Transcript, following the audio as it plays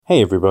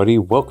Hey everybody,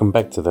 welcome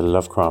back to the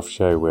Lovecraft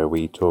Show, where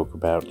we talk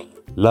about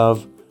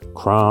love,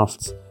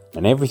 crafts,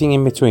 and everything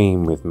in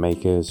between with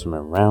makers from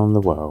around the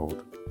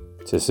world.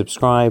 To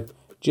subscribe,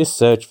 just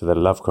search for the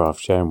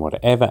Lovecraft Show in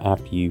whatever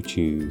app you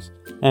choose.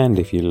 And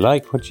if you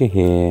like what you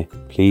hear,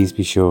 please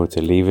be sure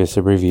to leave us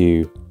a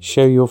review,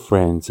 show your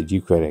friends that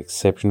you've got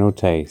exceptional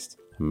taste,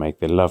 and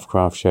make the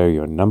Lovecraft Show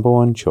your number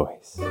one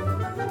choice.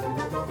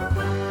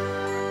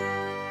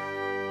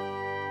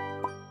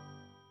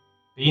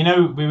 You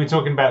know, we were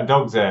talking about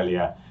dogs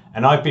earlier,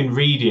 and I've been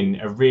reading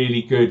a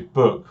really good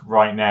book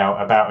right now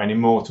about an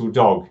immortal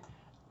dog.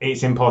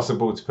 It's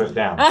impossible to put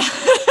down.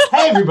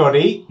 Hey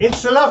everybody,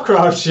 it's the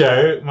Lovecraft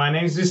Show. My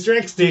name's Mr.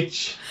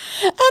 X-Stitch.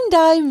 And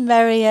I'm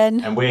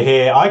Marion. And we're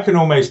here. I can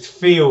almost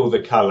feel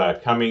the colour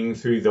coming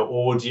through the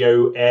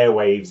audio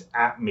airwaves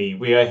at me.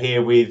 We are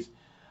here with,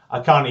 I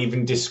can't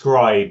even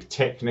describe,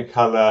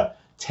 Technicolor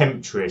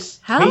Temptress,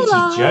 Hello.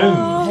 Katie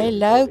Jones.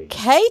 Hello,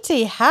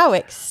 Katie. How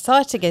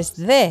exciting is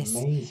this?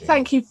 Amazing.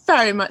 Thank you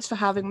very much for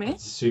having me.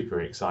 It's super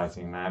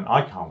exciting, man.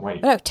 I can't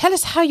wait. Look, tell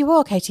us how you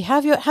are, Katie.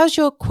 How's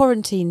your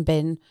quarantine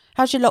been?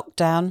 How's your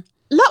lockdown?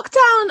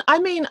 Lockdown, I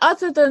mean,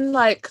 other than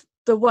like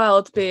the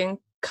world being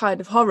kind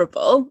of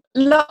horrible,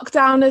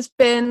 lockdown has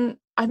been,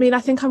 I mean, I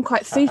think I'm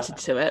quite suited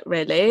to it,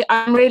 really.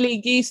 I'm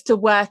really used to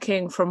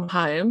working from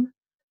home.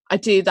 I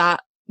do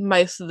that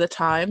most of the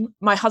time.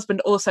 My husband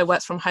also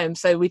works from home,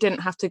 so we didn't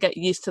have to get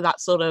used to that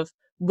sort of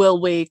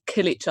will we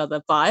kill each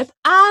other vibe.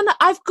 And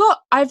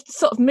I've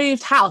sort of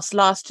moved house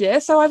last year,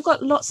 so I've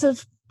got lots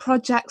of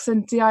projects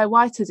and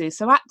DIY to do.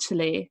 So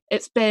actually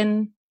it's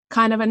been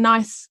kind of a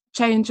nice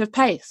change of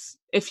pace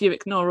if you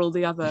ignore all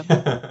the other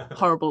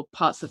horrible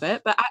parts of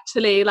it. But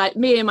actually, like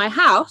me in my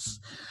house,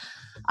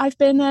 I've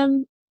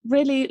been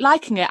really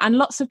liking it, and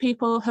lots of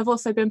people have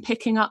also been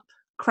picking up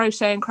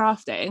crochet and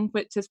crafting,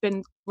 which has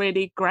been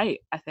really great,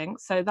 I think.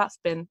 So that's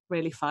been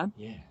really fun.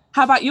 Yeah.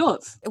 How about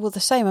yours? Well,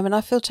 the same. I mean,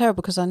 I feel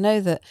terrible because I know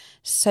that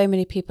so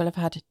many people have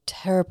had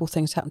terrible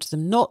things happen to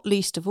them, not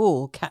least of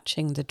all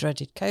catching the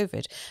dreaded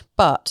COVID.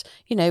 But,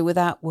 you know,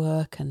 without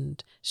work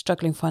and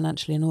struggling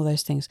financially and all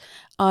those things,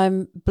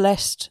 I'm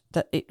blessed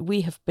that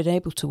we have been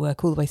able to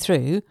work all the way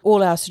through.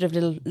 All our sort of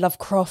little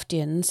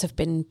Lovecraftians have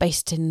been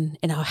based in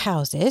our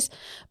houses.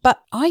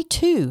 But I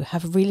too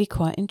have really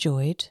quite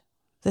enjoyed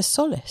the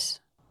solace.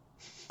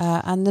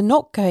 And the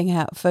not going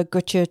out for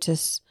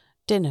gratuitous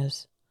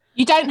dinners.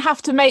 You don't have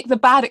to make the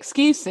bad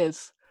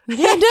excuses. You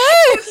do.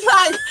 It's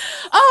like,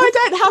 I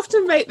don't have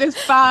to make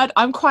this bad.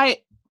 I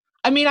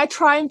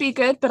try and be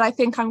good, but I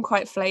think I'm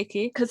quite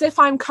flaky. Because if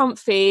I'm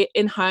comfy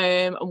in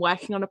home and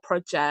working on a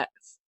project,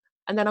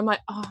 and then I'm like,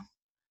 I'm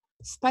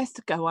supposed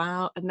to go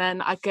out, and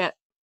then I get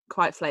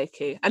quite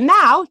flaky. And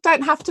now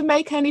don't have to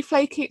make any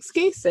flaky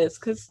excuses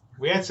because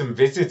We had some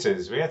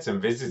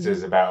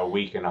visitors about a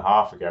week and a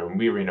half ago, and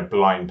we were in a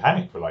blind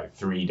panic for like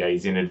 3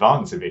 days in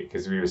advance of it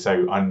because we were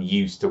so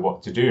unused to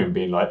what to do and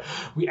being like,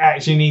 we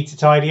actually need to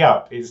tidy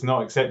up. It's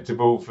not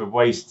acceptable for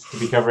waste to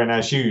be covering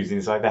our shoes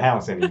inside the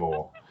house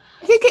anymore.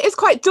 I think it is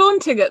quite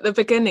daunting at the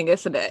beginning,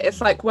 isn't it?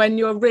 It's like when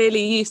you're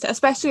really used to,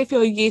 especially if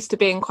you're used to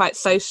being quite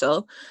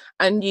social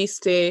and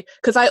used to,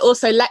 because I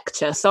also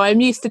lecture, so I'm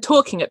used to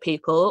talking at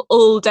people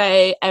all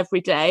day, every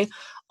day,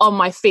 on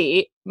my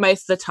feet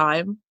most of the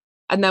time,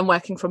 and then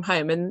working from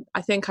home. And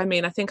I think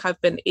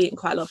I've been eating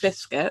quite a lot of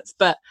biscuits,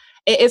 but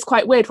it is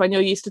quite weird when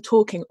you're used to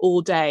talking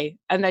all day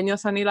and then you're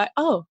suddenly like,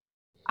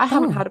 I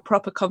haven't had a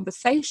proper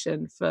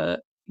conversation for,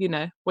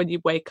 when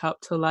you wake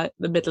up till like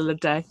the middle of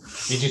the day.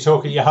 Did you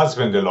talk at your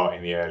husband a lot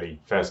in the early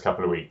first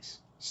couple of weeks?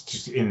 It's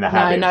just in the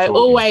habit of talking.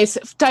 Always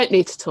don't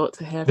need to talk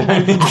to him.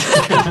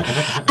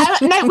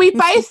 No, we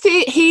both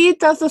do. He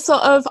does a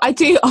sort of, I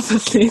do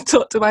obviously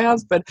talk to my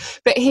husband,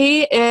 but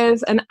he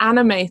is an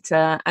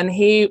animator and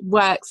he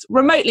works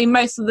remotely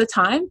most of the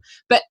time.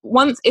 But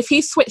if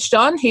he's switched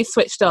on, he's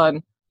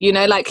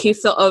like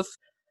he's sort of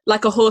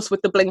like a horse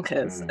with the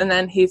blinkers and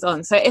then he's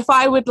on. So if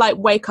I would like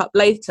wake up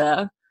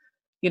later,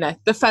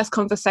 the first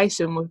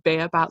conversation would be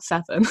about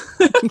 7.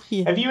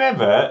 Yeah. Have you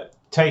ever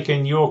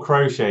taken your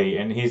crochet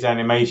and his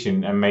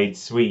animation and made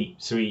sweet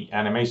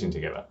animation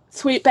together?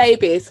 Sweet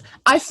babies.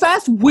 I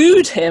first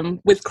wooed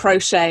him with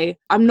crochet.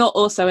 I'm not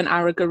also an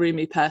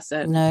aragurumi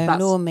person. No, that's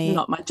nor me.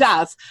 Not my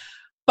jazz.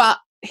 But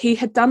he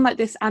had done like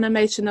this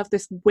animation of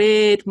this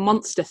weird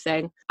monster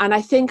thing. And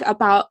I think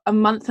about a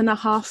month and a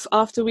half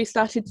after we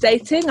started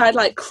dating, I'd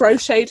like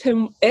crocheted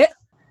him it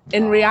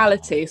in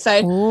reality.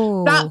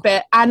 So that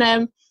bit.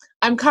 And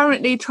I'm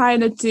currently trying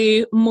to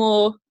do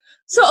more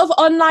sort of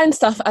online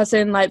stuff, as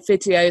in like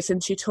videos and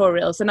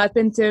tutorials. And I've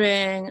been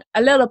doing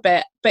a little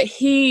bit, but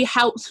he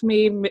helped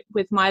me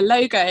with my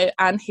logo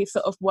and he's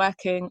sort of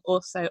working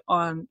also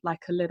on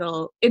like a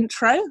little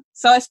intro.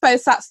 So I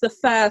suppose that's the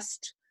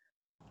first.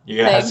 You're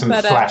going to have some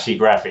flashy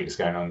graphics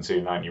going on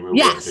soon, aren't you? We'll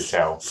be able to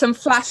tell. Some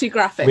flashy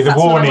graphics. With a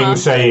warning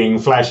saying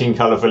flashing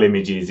colourful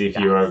images if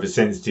you're of a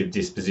sensitive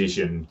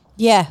disposition.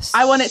 Yes.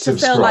 I want it to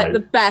feel like the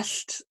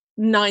best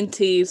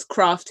 90s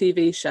craft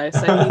TV show, so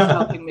he's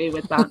helping me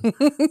with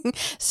that.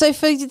 So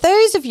for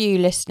those of you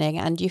listening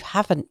and you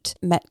haven't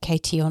met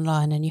Katie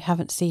online and you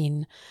haven't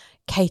seen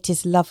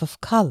Katie's love of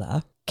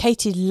colour,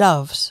 Katie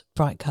loves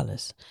bright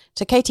colours.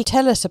 So Katie,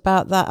 tell us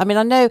about that. I mean,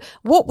 I know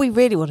what we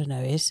really want to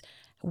know is,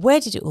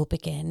 where did it all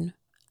begin?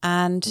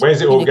 And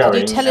where's it all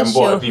going? And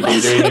what have you been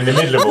doing in the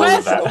middle of all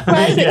of that?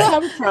 Where's it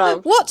come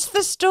from? What's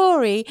the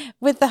story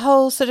with the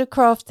whole sort of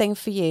craft thing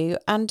for you?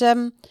 And,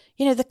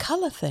 the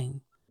colour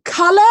thing.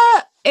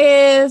 Colour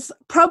is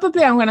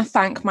probably, I'm going to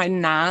thank my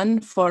nan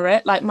for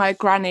it. Like my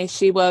granny,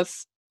 she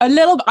was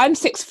I'm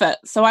 6 foot,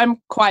 so I'm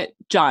quite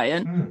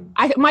giant.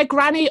 My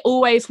granny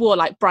always wore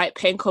like bright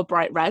pink or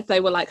bright red.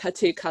 They were like her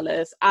two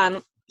colours.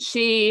 And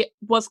she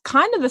was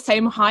kind of the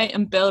same height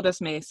and build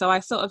as me. So I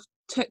sort of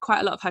took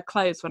quite a lot of her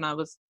clothes when I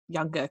was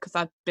younger, because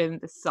I've been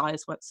this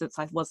size since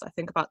I was, I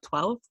think, about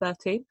 12,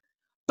 13.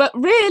 But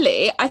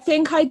really, I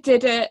think I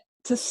did it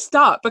to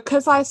start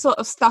because I sort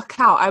of stuck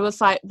out. I was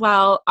like,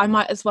 well, I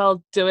might as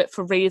well do it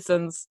for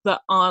reasons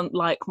that aren't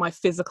like my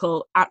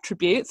physical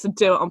attributes and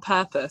do it on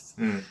purpose.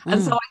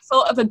 And so I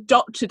sort of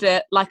adopted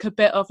it like a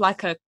bit of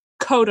like a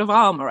coat of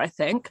armor, I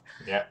think.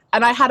 Yeah.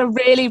 And I had a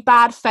really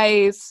bad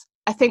phase.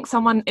 I think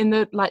someone in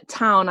the like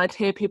town, I'd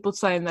hear people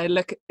saying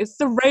it's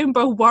the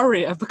Rainbow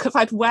Warrior, because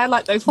I'd wear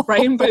like those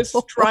rainbow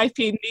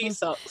stripy knee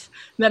socks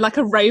and then like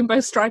a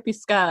rainbow stripy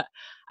skirt.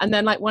 And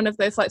then like one of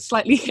those like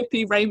slightly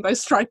hippie rainbow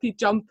stripy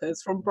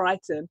jumpers from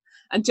Brighton,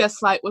 and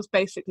just like was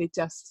basically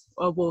just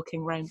a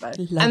walking rainbow.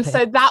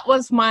 So that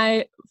was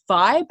my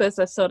vibe as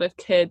a sort of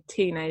kid,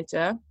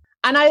 teenager.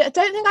 And I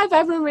don't think I've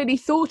ever really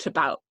thought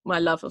about my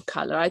love of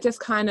colour. I just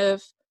kind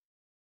of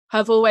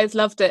have always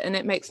loved it, and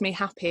it makes me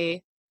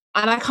happy.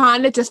 And I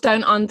kind of just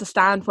don't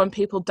understand when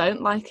people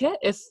don't like it.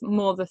 It's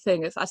more the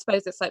thing. I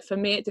suppose it's like, for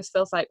me, it just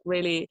feels like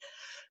really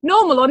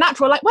normal or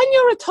natural. Like when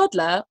you're a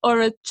toddler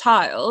or a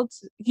child,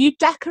 you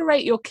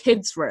decorate your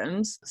kids'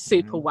 rooms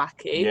super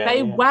wacky.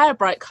 They wear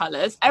bright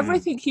colours.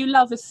 Everything you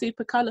love is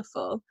super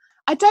colourful.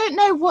 I don't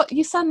know what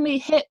you suddenly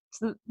hit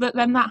that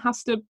then that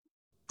has to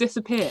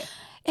disappear.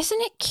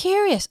 Isn't it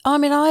curious? I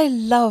mean, I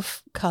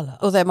love colour,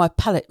 although my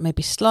palette may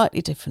be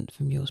slightly different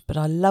from yours, but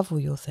I love all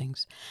your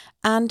things.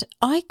 And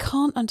I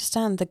can't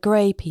understand the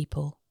grey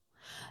people,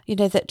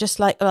 that just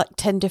like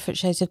 10 different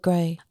shades of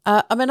grey.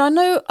 I mean, I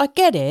know, I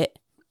get it,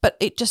 but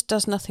it just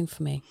does nothing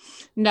for me.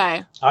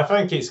 No. I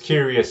think it's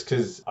curious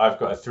because I've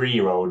got a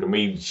 3-year-old and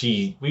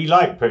we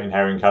like putting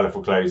her in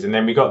colourful clothes, and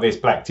then we got this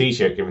black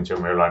T-shirt given to her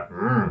and we were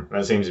like,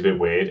 that seems a bit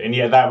weird. And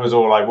yet that was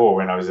all I wore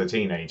when I was a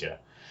teenager.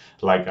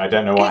 Like, I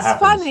don't know what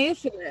happens. It's funny,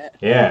 isn't it?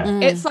 Yeah.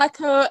 It's like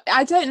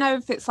I don't know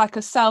if it's like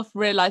a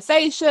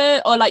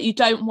self-realisation or like you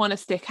don't want to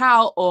stick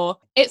out, or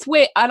it's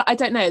weird. I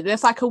don't know.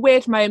 There's like a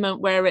weird moment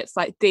where it's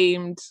like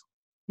deemed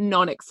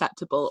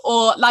non-acceptable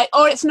or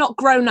it's not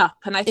grown up.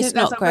 And I think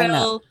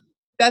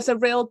there's a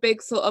real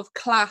big sort of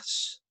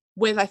clash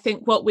with, I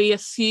think, what we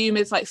assume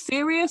is like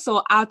serious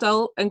or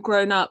adult and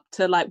grown up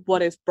to like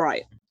what is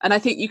bright. And I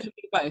think you can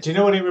be both. Do you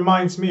know what it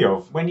reminds me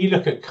of? When you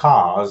look at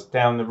cars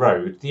down the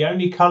road, the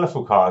only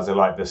colourful cars are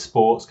like the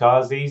sports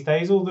cars these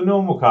days. All the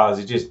normal cars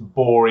are just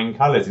boring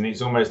colours. And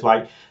it's almost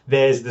like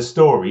there's the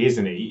story,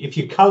 isn't it? If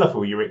you're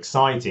colourful, you're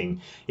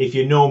exciting. If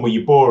you're normal,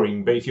 you're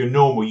boring. But if you're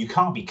normal, you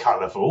can't be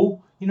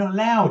colourful. You're not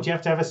allowed. You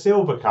have to have a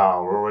silver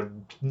car or a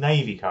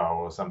navy car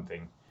or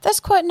something. That's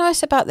quite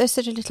nice about those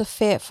sort of little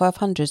Fiat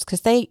 500s,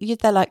 because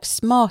they're like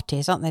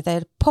Smarties, aren't they?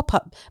 They pop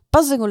up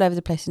buzzing all over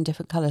the place in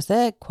different colours.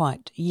 They're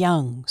quite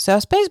young. So I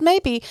suppose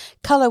maybe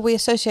we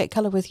associate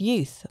colour with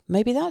youth.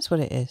 Maybe that's what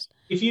it is.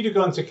 If you'd have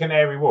gone to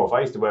Canary Wharf,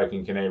 I used to work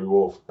in Canary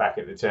Wharf back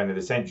at the turn of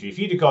the century. If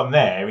you'd have gone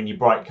there in your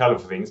bright,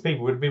 colourful things,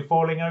 people would have been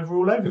falling over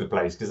all over the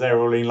place because they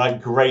were all in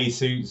like grey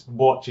suits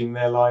watching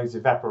their lives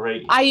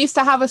evaporate. I used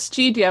to have a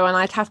studio and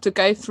I'd have to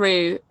go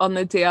through on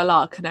the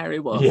DLR Canary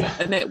Wharf,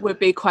 and it would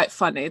be quite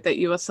funny that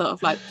you were sort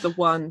of like the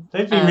one.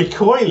 They'd be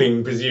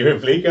recoiling,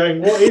 presumably,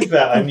 going, what is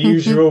that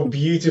unusual,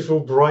 beautiful,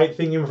 bright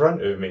thing in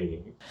front of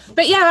me?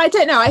 But yeah, I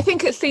don't know. I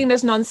think it's seen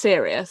as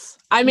non-serious.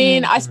 I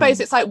mean, I suppose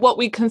it's like what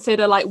we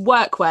consider like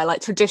workwear,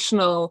 like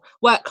traditional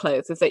work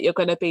clothes, is that you're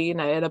going to be, in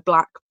a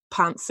black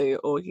pantsuit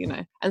or,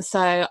 And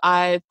so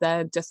I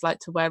then just like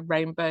to wear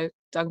rainbow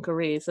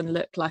dungarees and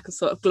look like a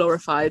sort of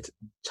glorified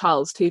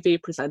child's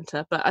TV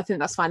presenter. But I think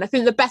that's fine. I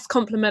think the best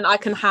compliment I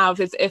can have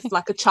is if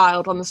like a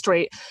child on the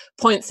street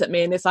points at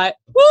me and is like,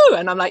 woo!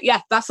 And I'm like,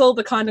 yeah, that's all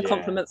the kind of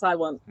compliments I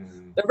want.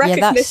 The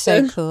recognition. Yeah, that's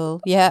so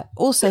cool. Yeah.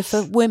 Also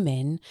for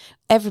women,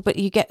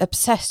 everybody, you get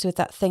obsessed with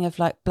that thing of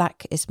like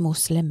black is more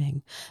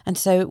slimming. And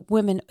so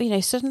women,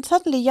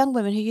 suddenly young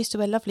women who used to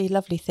wear lovely,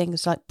 lovely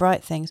things like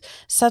bright things,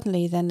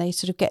 suddenly then they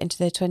sort of get into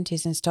their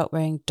 20s and start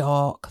wearing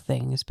dark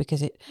things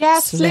because it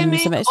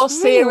slims them. Or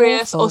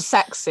serious or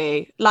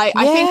sexy. Like,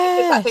 I think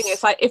it's that thing.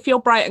 It's like, if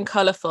you're bright and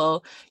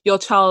colourful, you're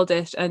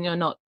childish and you're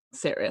not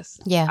serious.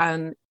 Yeah.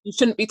 And you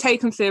shouldn't be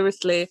taken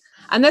seriously.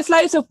 And there's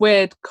loads of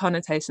weird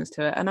connotations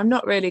to it. And I'm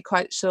not really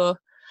quite sure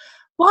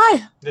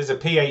why. There's a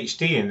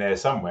PhD in there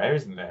somewhere,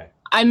 isn't there?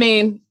 I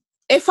mean,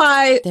 if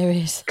I there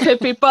is. could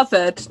be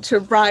bothered to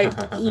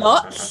write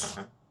lots,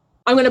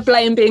 I'm going to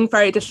blame being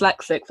very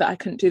dyslexic that I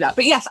couldn't do that.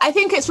 But yes, I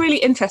think it's really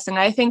interesting.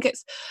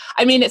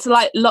 It's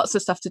like lots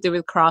of stuff to do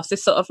with crafts.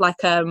 It's sort of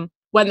like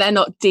when they're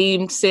not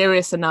deemed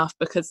serious enough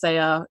because they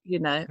are,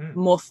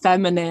 more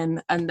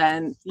feminine. And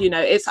then,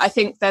 I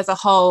think there's a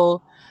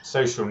whole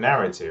social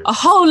narrative, a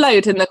whole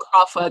load in the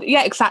craft world.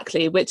 Yeah,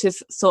 exactly. Which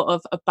is sort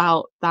of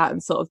about that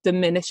and sort of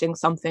diminishing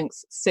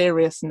something's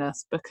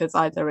seriousness because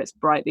either it's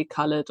brightly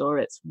coloured or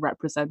it's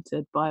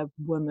represented by a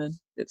woman.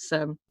 It's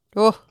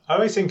I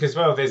always think as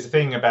well, there's a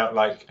thing about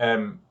like,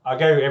 I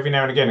go every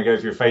now and again, I go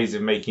through a phase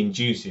of making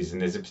juices,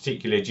 and there's a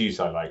particular juice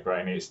I like,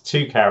 right? And it's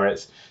 2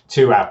 carrots,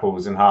 2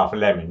 apples and half a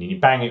lemon. And you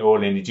bang it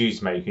all in a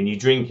juice maker and you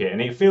drink it.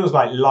 And it feels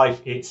like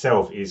life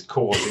itself is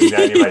coursing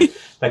down your way.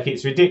 Like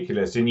it's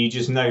ridiculous. And you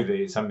just know that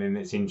it's something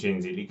that's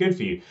intrinsically good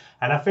for you.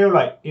 And I feel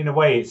like in a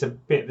way, it's a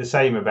bit the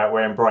same about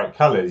wearing bright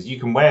colours. You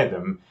can wear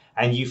them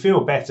and you feel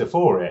better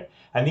for it.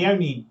 And the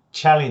only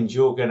challenge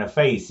you're going to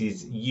face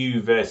is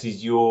you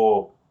versus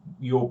your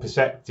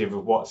perspective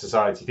of what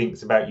society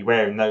thinks about you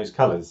wearing those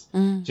colours.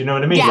 Do you know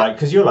what I mean? Yeah. Like,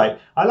 because you're like,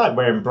 I like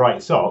wearing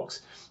bright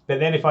socks, but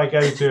then if I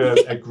go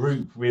to a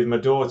group with my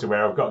daughter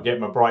where I've got to get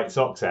my bright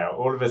socks out,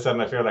 all of a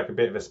sudden I feel like a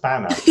bit of a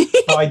spanner.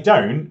 But I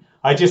don't.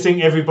 I just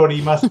think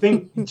everybody must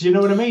think. Do you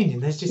know what I mean?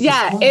 And there's just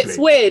it's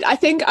weird. I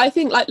think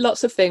like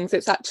lots of things,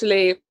 it's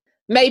actually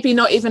maybe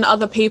not even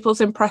other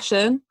people's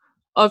impression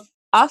of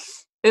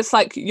us. It's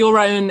like your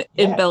own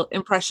inbuilt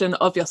impression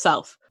of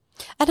yourself.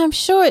 And I'm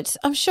sure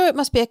it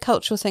must be a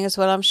cultural thing as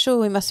well. I'm sure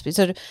we must be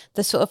sort of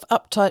the sort of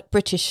uptight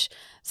British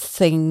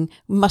thing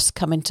must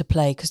come into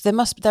play because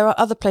there are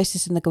other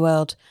places in the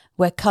world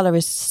where colour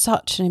is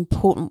such an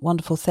important,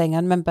 wonderful thing. I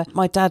remember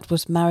my dad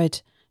was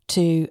married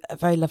to a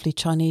very lovely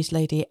Chinese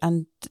lady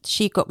and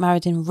she got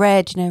married in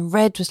red.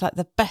 Red was like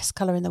the best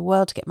colour in the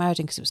world to get married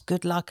in because it was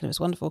good luck and it was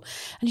wonderful.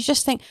 And you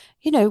just think,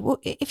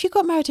 if you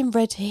got married in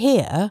red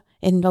here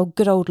in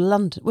good old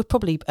London, we're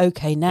probably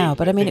okay now,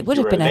 but I mean, it would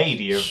have been a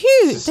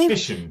huge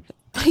suspicion.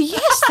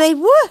 Yes, they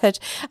would.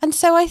 And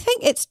so I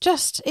think it's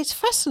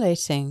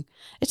fascinating.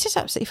 It is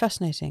absolutely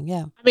fascinating,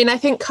 yeah. I mean, I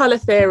think colour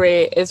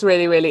theory is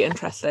really, really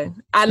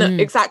interesting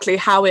and exactly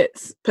how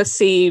it's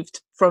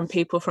perceived from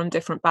people from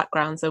different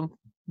backgrounds and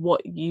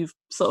what you've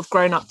sort of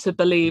grown up to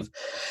believe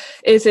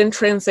is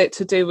intrinsic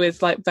to do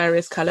with like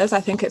various colours. I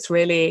think it's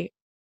really,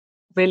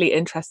 really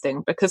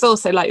interesting because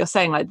also like you're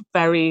saying, like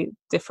very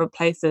different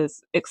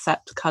places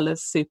accept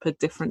colours super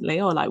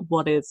differently or like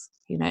what is,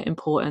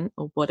 important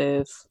or what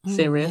is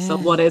serious or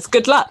what is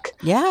good luck.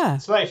 Yeah.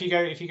 It's like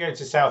if you go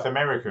to South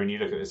America and you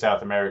look at the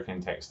South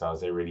American textiles,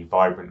 they're really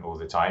vibrant all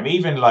the time.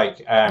 Even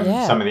like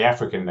some of the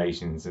African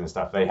nations and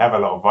stuff, they have a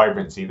lot of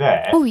vibrancy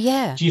there. Oh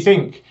yeah. Do you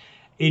think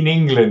in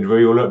England,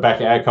 we all look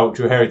back at our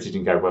cultural heritage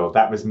and go, well,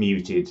 that was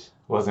muted,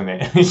 wasn't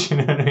it? You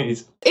know what I mean?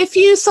 If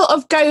you sort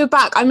of go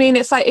back, I mean,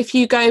 it's like if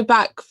you go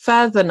back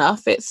further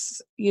enough,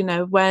 it's,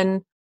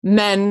 when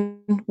men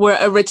were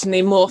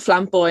originally more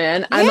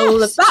flamboyant and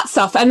all of that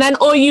stuff. And then,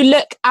 or you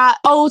look at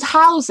old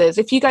houses,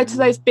 if you go to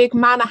those big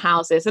manor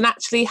houses and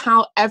actually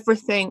how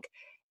everything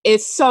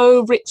is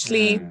so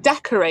richly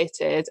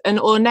decorated and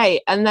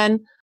ornate. And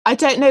then I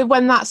don't know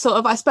when that sort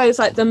of, I suppose,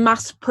 like the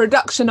mass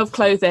production of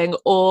clothing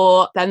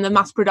or then the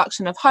mass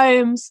production of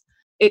homes,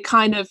 it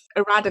kind of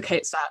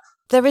eradicates that.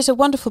 There is a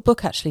wonderful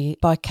book, actually,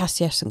 by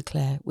Cassia St.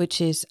 Clair,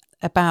 which is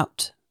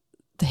about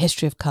the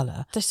history of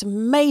colour. There's some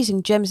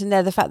amazing gems in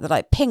there. The fact that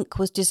like pink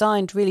was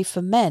designed really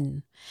for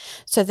men.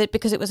 So that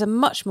because it was a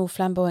much more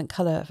flamboyant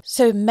colour.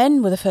 So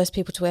men were the first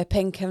people to wear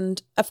pink. And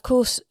of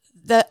course,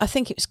 I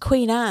think it was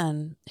Queen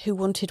Anne who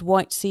wanted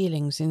white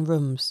ceilings in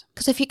rooms.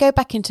 Because if you go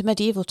back into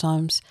medieval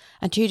times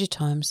and Tudor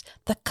times,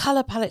 the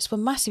colour palettes were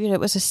massive. It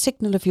was a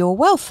signal of your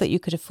wealth that you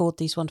could afford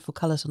these wonderful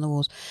colours on the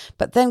walls.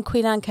 But then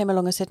Queen Anne came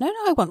along and said, no,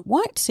 I want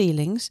white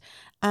ceilings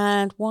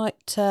and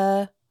white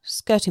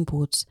skirting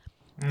boards.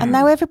 And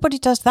now everybody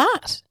does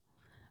that.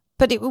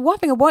 But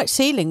having a white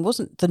ceiling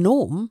wasn't the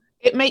norm.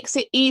 It makes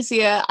it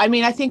easier. I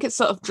mean, I think it's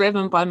sort of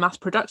driven by mass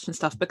production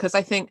stuff because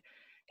I think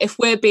if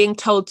we're being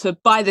told to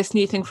buy this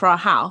new thing for our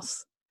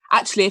house,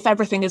 actually, if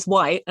everything is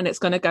white and it's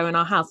going to go in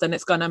our house, then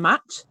it's going to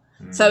match.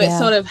 So it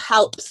sort of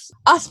helps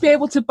us be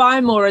able to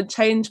buy more and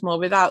change more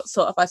without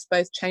sort of, I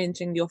suppose,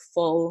 changing your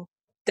full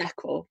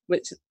decor,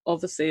 which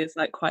obviously is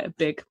like quite a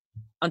big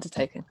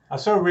undertaking. I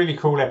saw a really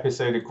cool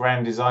episode of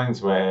Grand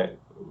Designs where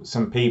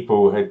some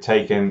people they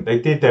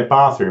did their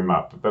bathroom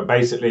up, but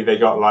basically they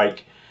got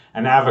like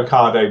an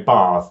avocado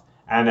bath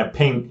and a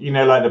pink,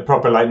 like the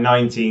proper like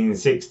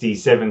 1960s,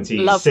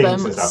 70s Love sinks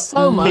them and stuff.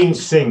 so much. Pink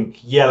sink,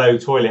 yellow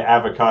toilet,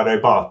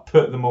 avocado bath,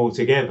 put them all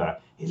together.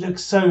 It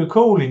looks so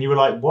cool. And you were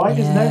like, why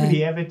does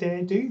nobody ever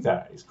dare do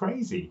that? It's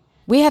crazy.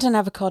 We had an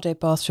avocado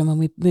bathroom when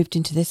we moved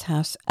into this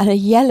house and a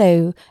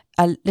yellow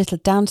little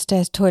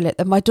downstairs toilet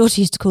that my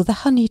daughter used to call the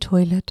honey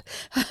toilet.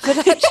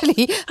 But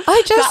actually,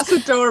 That's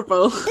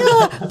adorable.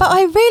 Yeah, but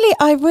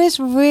I was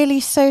really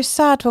so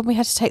sad when we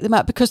had to take them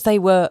out because they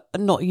were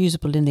not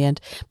usable in the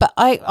end. But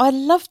I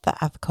loved that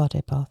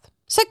avocado bath.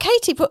 So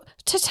Katie, but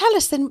to tell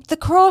us then the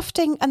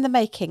crafting and the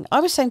making. I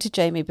was saying to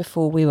Jamie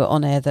before we were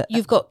on air that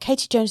you've got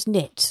Katie Jones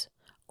Knit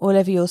all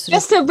over your sort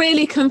just to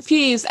really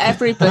confuse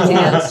everybody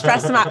and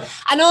stress them out.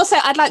 And also,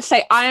 I'd like to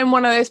say I am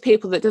one of those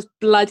people that just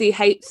bloody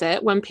hates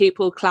it when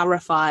people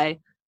clarify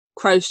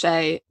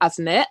crochet as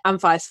knit and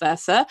vice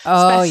versa,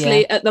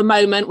 especially at the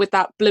moment with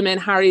that blimmin'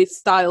 Harry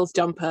Styles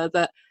jumper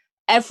that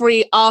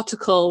every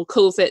article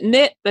calls it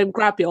knit, then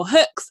grab your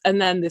hooks,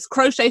 and then this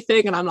crochet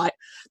thing, and I'm like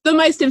the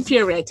most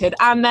infuriated.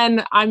 And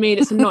then, I mean,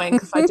 it's annoying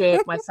because I do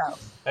it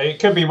myself. It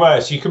could be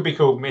worse. You could be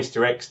called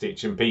Mr. X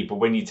Stitch, and people,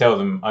 when you tell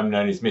them I'm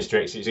known as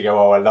Mr. X Stitch, they go,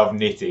 "Oh, I love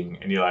knitting,"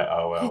 and you're like,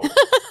 "Oh well."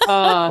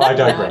 I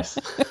digress.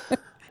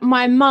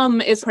 My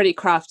mum is pretty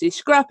crafty.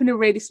 She grew up in a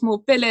really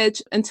small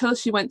village. Until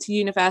she went to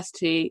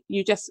university,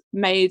 you just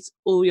made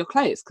all your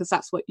clothes because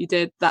that's what you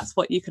did. That's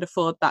what you could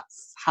afford.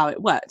 That's how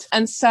it worked.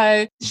 And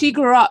so she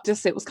grew up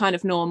just, it was kind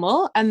of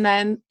normal, and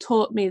then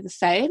taught me the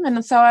same.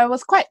 And so I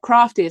was quite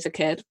crafty as a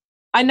kid.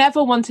 I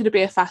never wanted to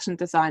be a fashion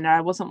designer.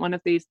 I wasn't one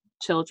of these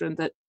children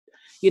that,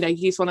 you know,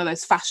 used one of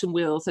those fashion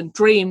wheels and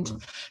dreamed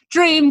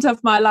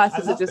of my life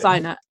as a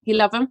designer. You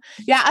love them?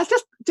 Yeah, I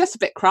was just a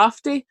bit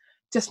crafty.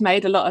 Just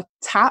made a lot of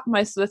tap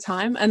most of the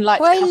time and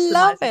like I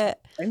love it.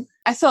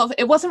 I sort of,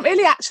 it wasn't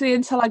really actually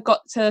until I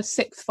got to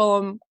sixth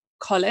form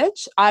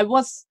college. I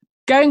was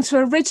going to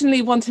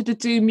originally wanted to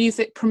do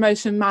music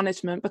promotion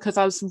management because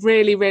I was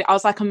really I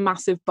was like a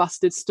massive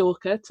busted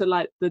stalker to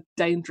like the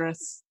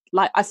dangerous,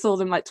 like I saw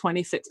them like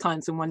 26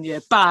 times in 1 year.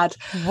 Bad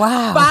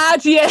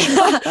year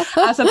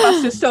as a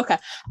busted stalker.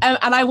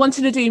 And I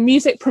wanted to do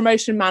music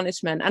promotion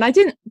management, and I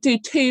didn't do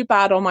too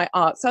bad on my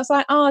art, so I was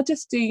like, oh, I'll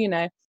just do, you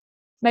know,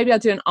 maybe I'll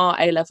do an art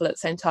A level at the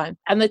same time.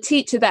 And the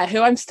teacher there,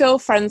 who I'm still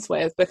friends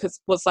with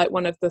because was like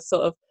one of the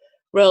sort of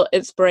real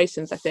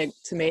inspirations, I think,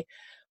 to me,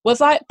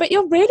 was like, but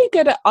you're really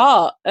good at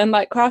art and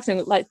like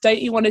crafting, like, don't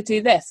you want to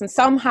do this? And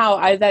somehow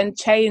I then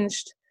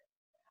changed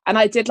and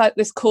I did like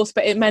this course,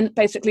 but it meant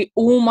basically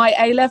all my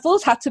A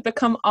levels had to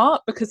become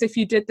art, because if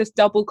you did this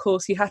double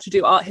course, you had to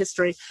do art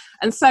history.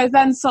 And so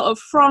then sort of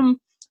from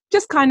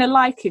just kind of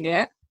liking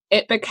it,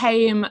 it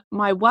became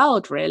my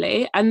world,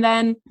 really. And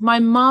then my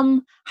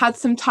mum had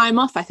some time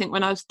off, I think,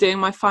 when I was doing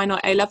my final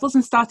A levels,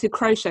 and started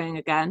crocheting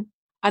again.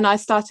 And I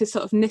started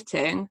sort of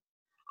knitting,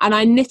 and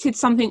I knitted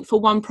something for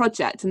one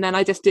project, and then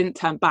I just didn't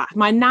turn back.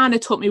 My nana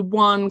taught me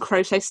one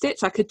crochet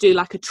stitch. I could do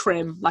like a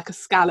trim, like a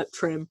scallop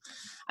trim,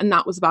 and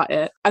that was about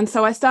it. And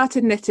so I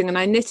started knitting, and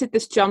I knitted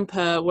this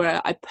jumper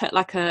where I put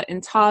like a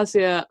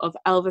intarsia of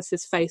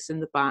Elvis's face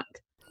in the back.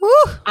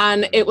 Woo!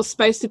 And it was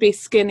supposed to be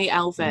skinny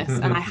Elvis,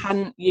 and I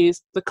hadn't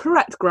used the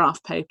correct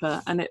graph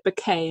paper, and it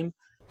became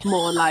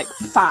more like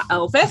fat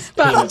Elvis,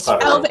 but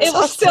it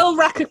was still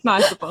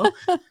recognizable.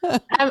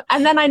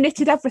 And then I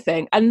knitted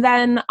everything, and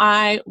then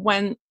I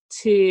went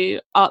to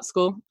art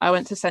school. I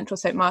went to Central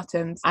St.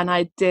 Martin's, and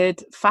I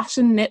did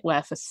fashion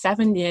knitwear for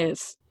 7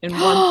 years in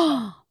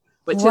one,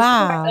 which is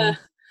quite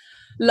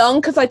long,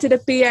 because I did a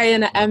BA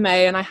and an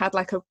MA, and I had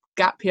like a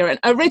gap year. And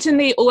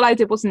originally all I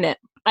did was knit.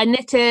 I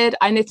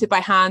knitted by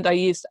hand. I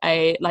used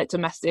a like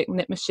domestic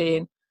knit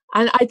machine,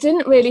 and I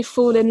didn't really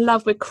fall in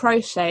love with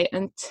crochet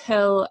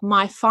until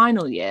my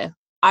final year.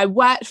 I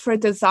worked for a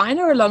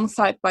designer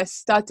alongside my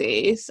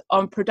studies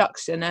on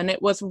production, and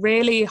it was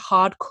really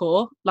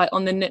hardcore. Like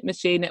on the knit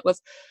machine, it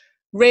was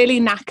really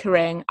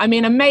knackering. I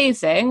mean,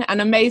 amazing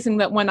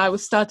that when I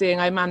was studying,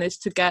 I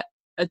managed to get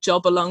a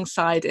job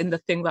alongside in the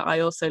thing that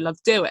I also love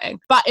doing.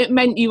 But it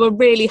meant you were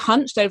really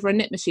hunched over a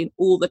knit machine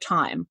all the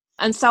time.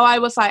 And so I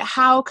was like,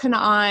 how can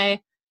I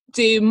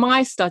do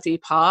my study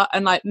part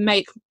and like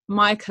make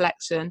my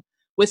collection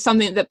with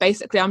something that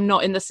basically I'm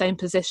not in the same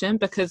position,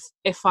 because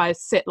if I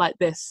sit like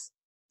this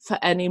for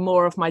any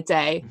more of my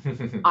day,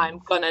 I'm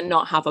gonna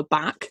not have a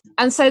back.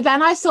 And so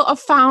then I sort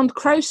of found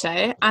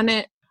crochet,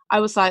 and I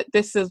was like,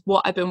 this is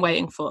what I've been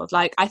waiting for.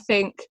 Like, I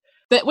think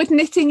that with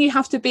knitting, you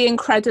have to be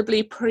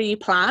incredibly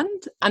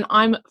pre-planned, and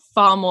I'm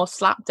far more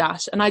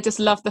slapdash. And I just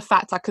love the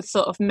fact I could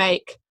sort of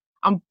make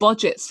and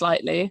budget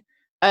slightly.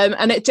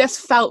 And it just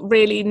felt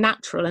really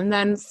natural. And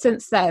then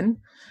since then,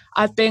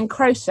 I've been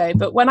crochet.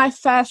 But when I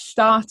first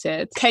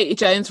started, Katie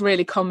Jones,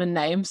 really common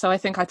name. So I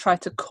think I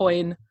tried to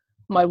coin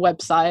my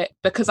website,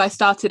 because I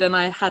started and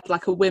I had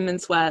like a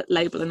women's wear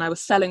label and I was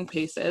selling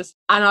pieces.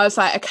 And I was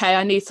like, okay,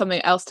 I need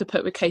something else to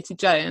put with Katie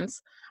Jones.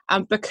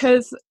 And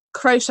because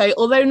crochet,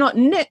 although not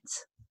knit,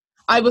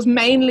 I was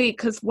mainly,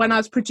 because when I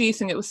was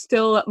producing, it was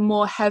still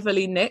more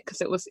heavily knit because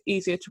it was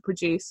easier to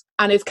produce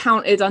and is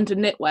counted under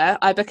knitwear.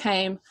 I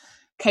became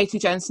Katie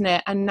Jones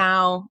Knit, and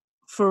now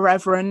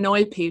forever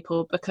annoy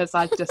people because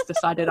I've just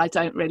decided I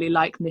don't really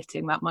like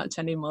knitting that much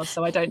anymore,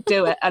 so I don't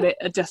do it, and it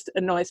just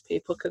annoys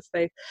people because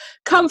they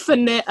come for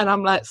knit and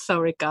I'm like,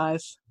 sorry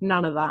guys,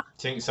 none of that.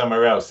 I think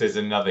somewhere else there's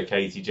another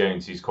Katie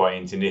Jones who's quite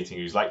into knitting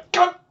who's like,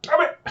 God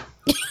damn it!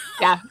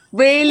 Yeah,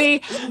 really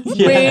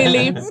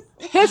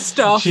pissed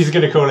off. She's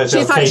going to call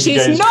herself Katie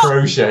Jones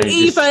Crochet.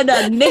 She's not even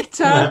a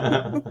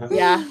knitter.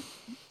 Yeah.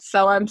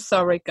 So I'm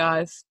sorry,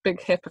 guys.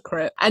 Big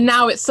hypocrite. And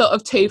now it's sort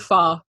of too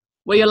far.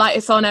 where you're like,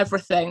 it's on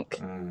everything.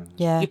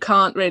 Yeah. You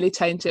can't really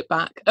change it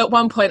back. At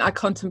one point I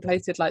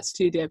contemplated like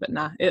studio, but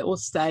nah, it will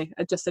stay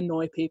and just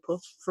annoy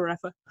people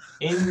forever.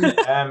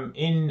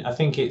 In I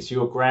think it's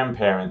your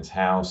grandparents'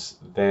 house,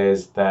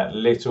 there's that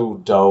little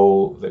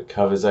doll that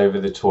covers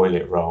over the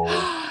toilet roll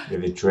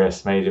with a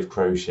dress made of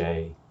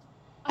crochet.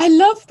 I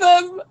love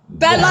them.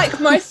 They're like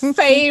my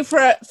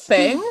favourite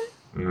thing.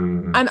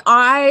 And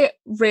I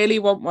really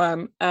want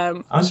one.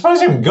 I'm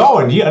surprised you haven't got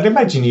one. I'd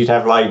imagine you'd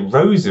have like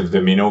rows of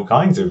them in all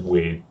kinds of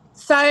weird.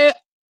 So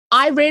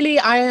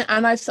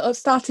I sort of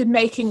started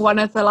making one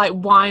of the like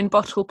wine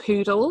bottle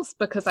poodles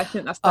because I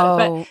think that's better.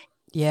 But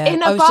yeah.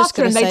 in a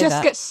bathroom, they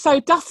just get so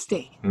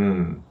dusty.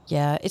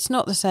 Yeah, it's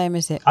not the same,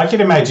 is it? I could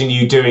imagine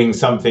you doing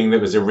something that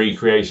was a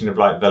recreation of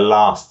like The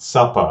Last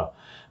Supper,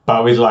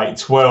 but with like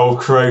 12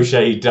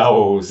 crochet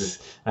dolls.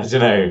 I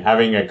don't know,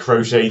 having a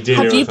crochet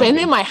dinner. Have you been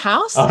in my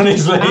house?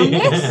 Honestly,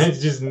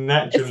 it's just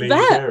naturally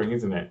occurring,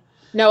 isn't it?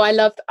 No, I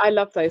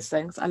love those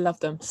things. I love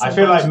them so I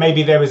feel much. like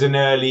maybe there was an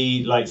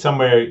early, like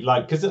somewhere,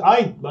 like, because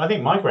I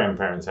think my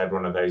grandparents had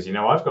one of those, you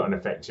know, I've got an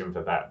affection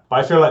for that. But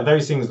I feel like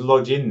those things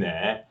lodge in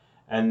there,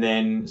 and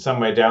then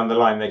somewhere down the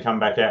line they come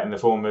back out in the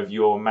form of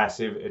your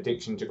massive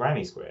addiction to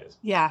granny squares.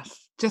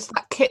 Yes, just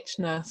that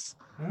kitschness.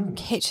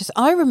 Kitschness.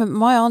 I remember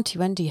my auntie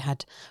Wendy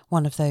had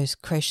one of those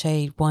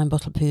crochet wine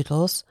bottle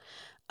poodles,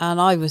 and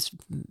I was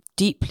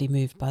deeply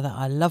moved by that.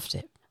 I loved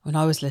it when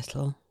I was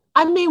little.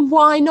 I mean,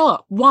 why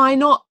not? Why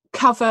not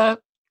cover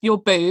your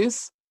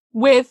booze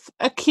with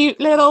a cute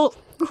little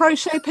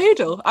crochet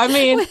poodle? I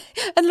mean,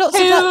 and lots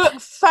who of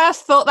that...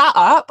 first thought that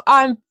up?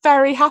 I'm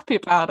very happy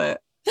about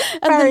it.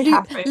 And very the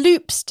happy.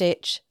 Loop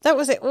stitch. That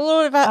was it.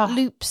 All about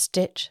loop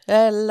stitch.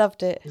 I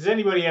loved it. Has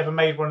anybody ever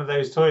made one of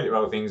those toilet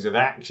roll things with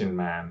Action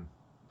Man?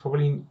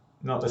 Probably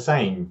not the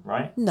same,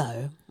 right?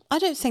 No. I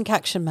don't think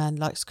Action Man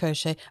likes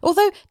crochet.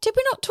 Although, did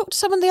we not talk to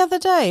someone the other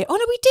day? Oh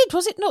no, we did.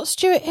 Was it not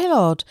Stuart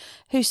Hillard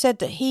who said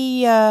that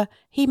he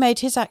made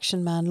his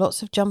Action Man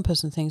lots of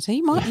jumpers and things?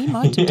 He might have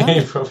done He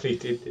it. probably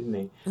did, didn't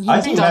he?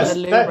 I think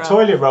that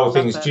toilet roll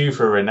thing's due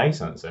for a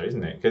renaissance, though,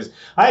 isn't it? Because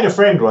I had a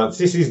friend once.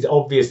 This is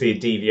obviously a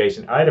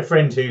deviation. I had a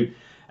friend who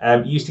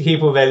used to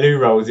keep all their loo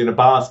rolls in a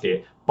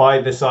basket by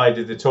the side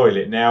of the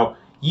toilet. Now,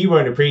 you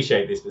won't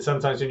appreciate this, but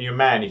sometimes when you're a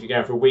man, if you're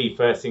going for a wee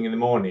first thing in the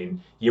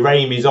morning, your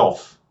aim is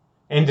off.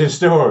 End of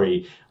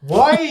story.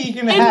 Why are you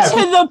going to have...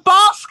 Into the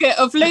basket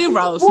of loo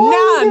rolls?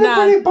 Why no.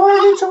 Put it by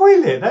the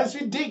toilet? That's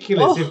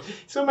ridiculous. Oh.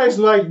 It's almost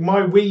like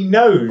my wee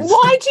nose.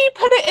 Why do you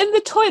put it in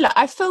the toilet?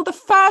 I feel the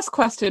first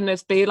question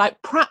is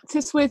like,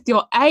 practice with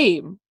your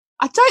aim.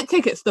 I don't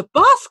think it's the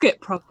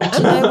basket problem. Do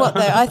you know what,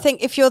 though? I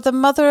think if you're the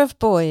mother of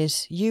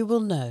boys, you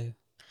will know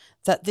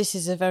that this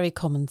is a very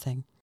common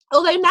thing.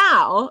 Although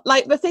now,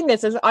 like, the thing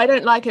is I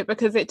don't like it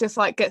because it just,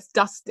 like, gets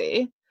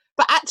dusty.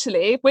 But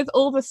actually, with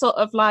all the sort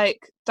of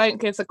like don't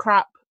give a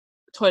crap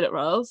toilet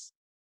rolls,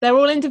 they're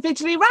all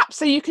individually wrapped,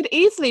 so you could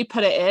easily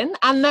put it in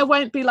and there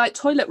won't be like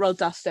toilet roll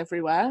dust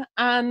everywhere.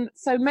 And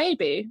so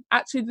maybe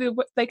actually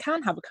they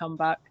can have a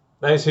comeback.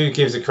 Those Who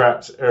Gives a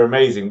Craps are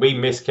amazing. We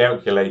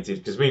miscalculated,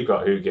 because we've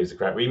got Who Gives a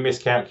Crap, we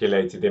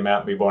miscalculated the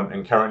amount we want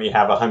and currently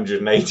have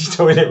 180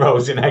 toilet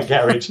rolls in our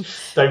garage.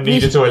 Don't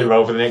need a toilet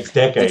roll for the next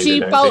decade. Did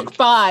you bulk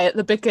buy at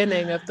the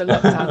beginning of the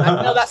lockdown?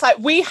 I know that's like,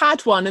 we had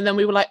one and then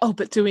we were like, oh,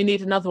 but do we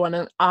need another one?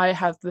 And I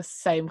have the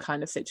same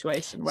kind of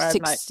situation where I'm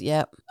like...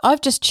 Yeah,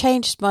 I've just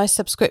changed my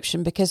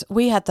subscription because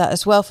we had that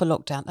as well for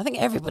lockdown. I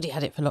think everybody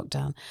had it for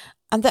lockdown.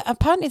 And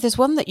apparently there's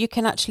one that you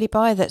can actually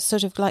buy that's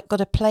sort of like got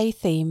a play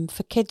theme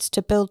for kids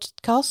to build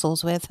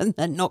castles with and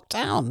then knock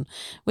down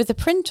with a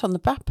print on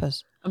the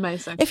wrappers.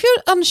 Amazing. If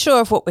you're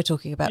unsure of what we're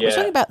talking about, we're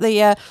talking about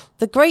the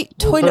great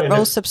toilet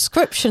roll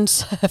subscription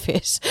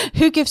service,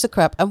 Who Gives a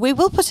Crap? And we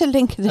will put a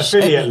link in the show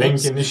notes. Affiliate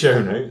link in the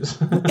show notes.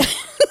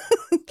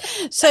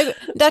 So,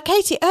 now,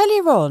 Katie,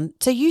 earlier on,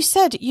 so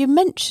you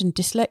mentioned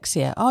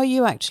dyslexia. Are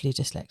you actually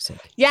dyslexic?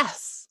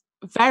 Yes.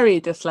 Very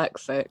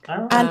dyslexic.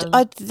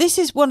 And this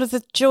is one of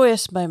the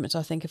joyous moments,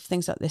 I think, of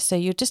things like this. So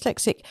you're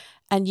dyslexic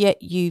and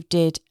yet you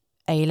did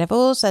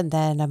A-levels and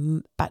then a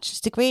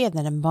bachelor's degree and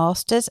then a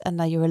master's and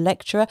now you're a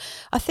lecturer.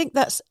 I think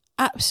that's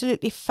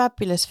absolutely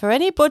fabulous for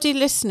anybody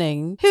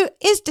listening who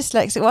is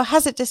dyslexic or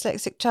has a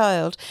dyslexic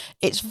child.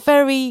 It's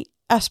very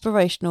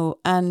aspirational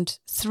and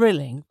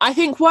thrilling. I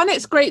think, one,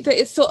 it's great that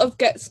it sort of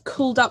gets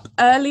called up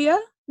earlier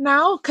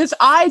now, because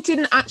I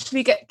didn't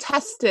actually get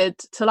tested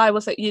till I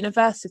was at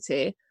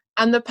university.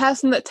 And the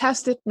person that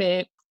tested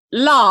me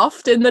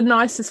laughed in the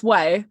nicest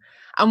way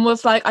and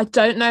was like, I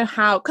don't know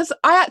how, because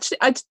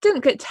I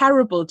didn't get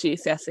terrible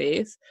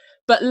GCSEs,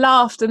 but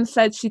laughed and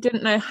said she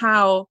didn't know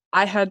how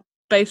I had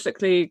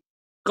basically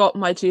got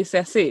my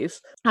GCSEs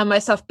and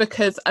myself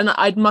and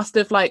I must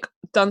have like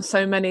done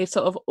so many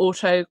sort of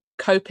auto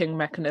coping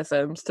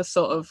mechanisms to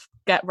sort of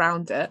get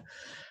round it.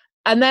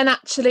 And then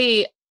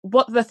actually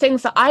what the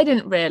things that I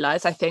didn't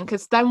realise, I think,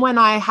 is then when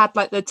I had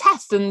like the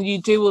test and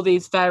you do all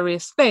these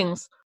various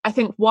things, I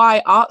think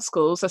why art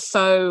schools are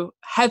so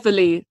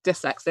heavily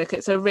dyslexic,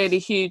 it's a really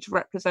huge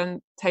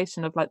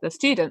representation of like the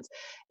students,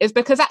 is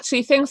because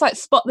actually things like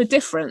spot the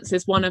difference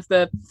is one of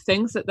the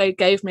things that they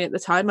gave me at the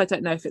time. I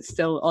don't know if it's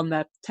still on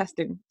their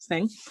testing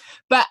thing,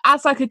 but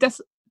as like a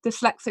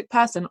dyslexic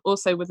person,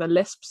 also with a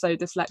lisp, so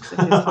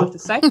dyslexic is hard to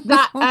say,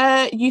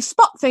 that you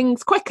spot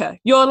things quicker.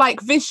 Your like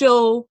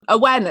visual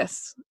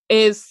awareness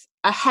is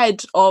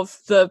ahead of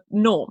the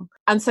norm.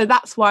 And so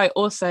that's why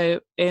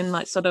also in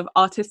like sort of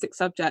artistic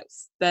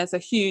subjects, there's a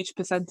huge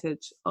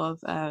percentage of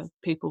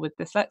people with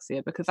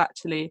dyslexia, because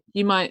actually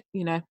you might,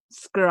 you know,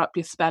 screw up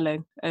your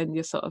spelling and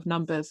your sort of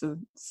numbers,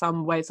 and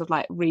some ways of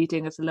like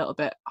reading is a little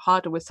bit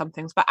harder with some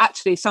things, but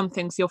actually some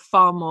things you're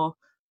far more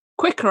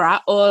quicker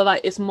at, or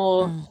like it's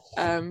more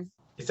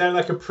is that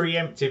like a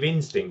preemptive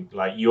instinct,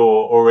 like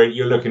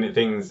you're looking at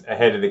things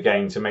ahead of the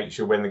game to make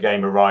sure when the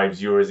game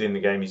arrives you're as in the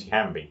game as you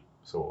can be,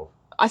 sort of?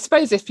 I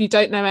suppose if you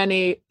don't know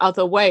any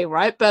other way,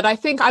 right? But I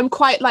think I'm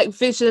quite like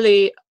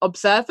visually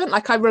observant.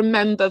 Like I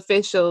remember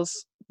visuals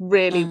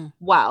really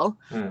well.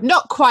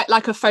 Not quite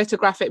like a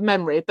photographic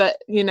memory, but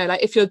you know,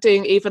 like if you're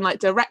doing even like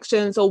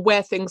directions or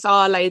where things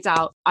are laid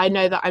out, I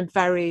know that I'm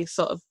very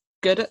sort of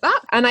good at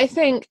that. And I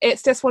think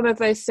it's just one of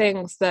those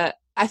things that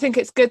I think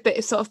it's good that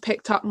it's sort of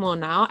picked up more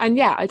now. And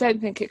yeah, I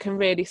don't think it can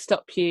really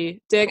stop you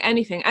doing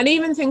anything. And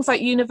even things like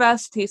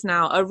universities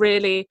now are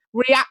really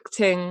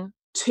reacting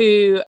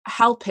to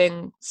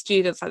helping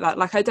students like that.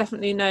 Like I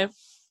definitely know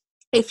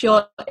if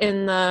you're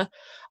in the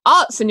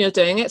arts and you're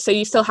doing it, so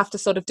you still have to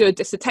sort of do a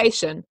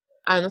dissertation,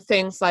 and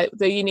things like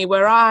the uni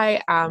where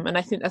I am, and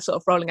I think they're sort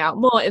of rolling out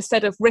more,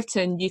 instead of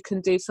written you can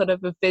do sort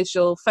of a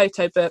visual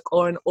photo book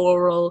or an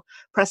oral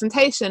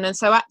presentation. And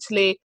so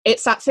actually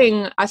it's that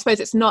thing, I suppose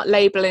it's not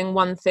labeling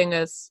one thing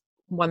as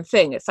one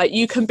thing. It's like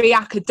you can be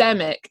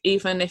academic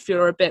even if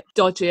you're a bit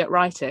dodgy at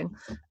writing,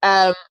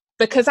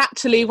 because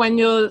actually when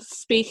you're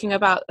speaking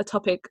about a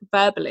topic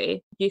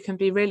verbally you can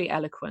be really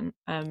eloquent.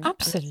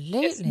 Absolutely.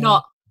 It's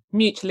not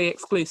mutually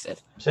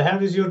exclusive. So how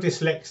does your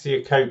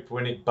dyslexia cope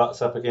when it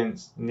butts up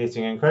against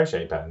knitting and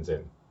crochet patterns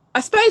in? I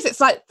suppose it's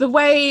like the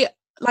way,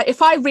 like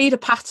if I read a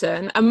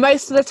pattern, and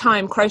most of the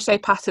time crochet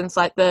patterns,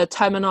 like the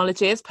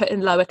terminology is put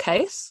in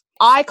lowercase,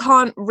 I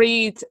can't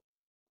read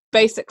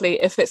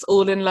basically if it's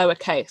all in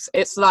lowercase.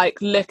 It's like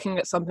looking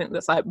at something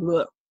that's like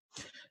bleh.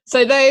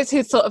 So those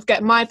who sort of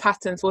get my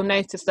patterns will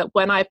notice that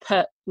when I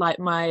put like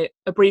my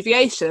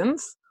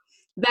abbreviations,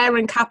 they're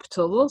in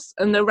capitals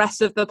and the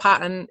rest of the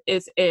pattern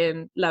is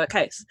in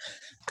lowercase,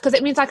 because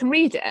it means I can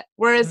read it.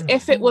 Whereas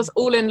if it was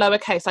all in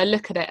lowercase, I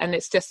look at it and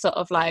it's just sort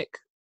of like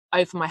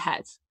over my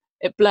head.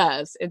 It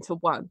blurs into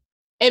one.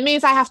 It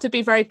means I have to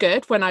be very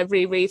good when I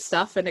reread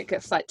stuff and it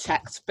gets like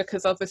checked,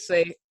 because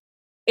obviously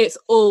it's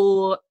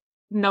all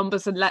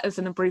numbers and letters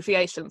and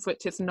abbreviations,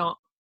 which is not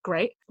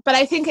great. But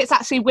I think it's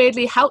actually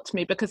weirdly helped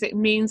me, because it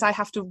means I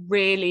have to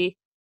really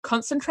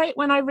concentrate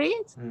when I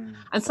read.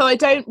 And so I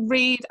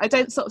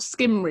don't sort of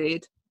skim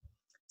read.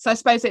 So I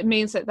suppose it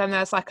means that then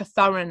there's like a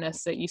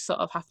thoroughness that you sort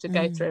of have to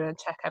go through and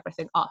check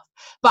everything off.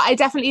 But I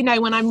definitely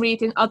know when I'm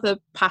reading other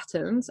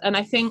patterns, and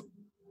I think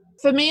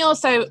for me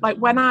also, like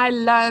when I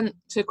learned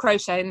to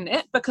crochet and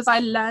knit, because I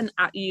learned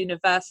at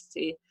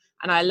university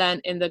and I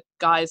learned in the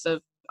guise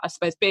of, I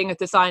suppose, being a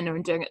designer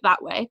and doing it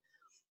that way.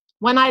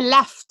 When I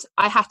left,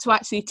 I had to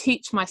actually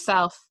teach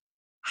myself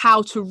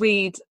how to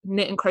read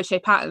knit and crochet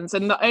patterns.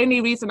 And the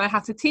only reason I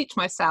had to teach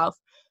myself,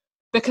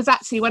 because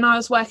actually when I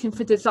was working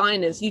for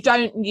designers, you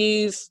don't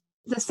use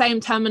the same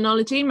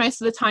terminology. Most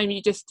of the time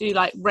you just do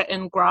like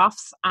written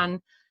graphs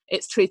and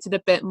it's treated a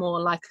bit more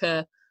like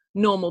a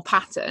normal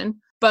pattern.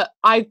 But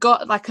I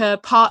got like a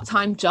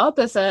part-time job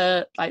as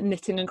a like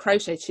knitting and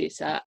crochet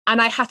tutor,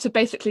 and I had to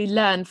basically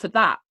learn for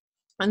that.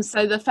 And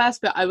so the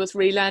first bit I was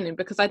relearning,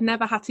 because I'd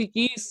never had to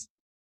use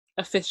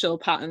official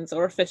patterns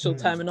or official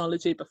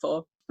terminology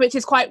before, which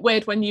is quite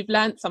weird when you've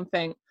learned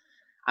something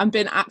and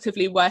been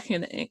actively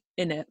working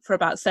in it for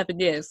about 7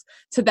 years,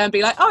 to then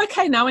be like, oh,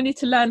 okay, now I need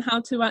to learn how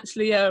to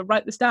actually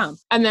write this down.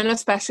 And then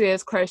especially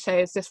as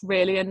crochet is just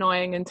really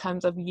annoying in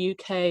terms of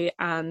UK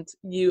and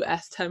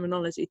US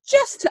terminology,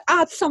 just to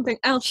add something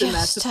else in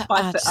there to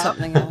spice it up.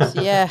 Something else.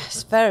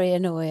 Yes, very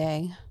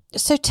annoying.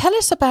 So tell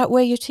us about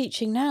where you're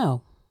teaching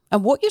now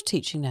and what you're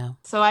teaching now.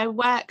 So I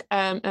work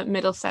at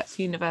Middlesex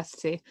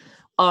University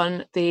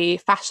on the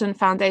Fashion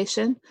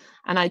Foundation,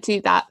 and I do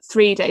that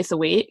 3 days a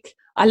week.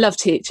 I love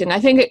teaching. I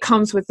think it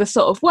comes with the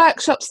sort of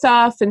workshop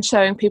stuff and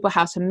showing people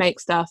how to make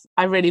stuff.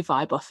 I really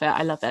vibe off it.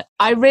 I love it.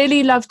 I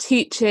really love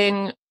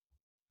teaching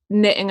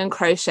knitting and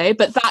crochet,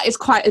 but that is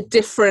quite a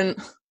different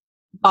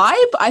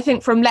vibe, I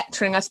think, from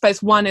lecturing. I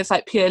suppose one is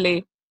like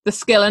purely the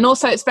skill, and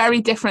also it's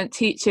very different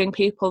teaching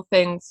people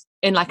things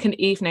in like an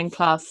evening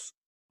class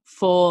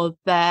for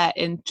their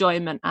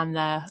enjoyment and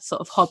their sort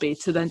of hobby,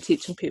 to then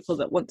teaching people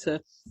that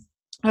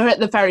are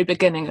at the very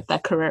beginning of their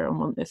career and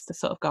want this to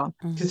sort of go on.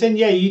 Because then,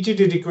 you did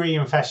a degree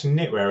in fashion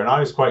knitwear, and I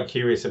was quite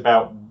curious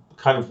about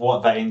kind of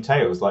what that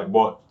entails. Like,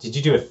 what did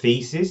you do a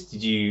thesis?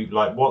 Did you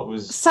like what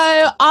was? So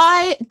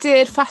I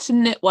did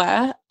fashion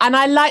knitwear, and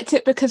I liked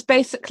it because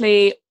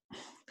basically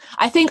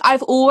I think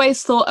I've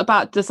always thought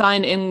about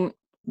design in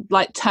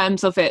like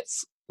terms of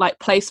its like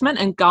placement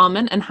and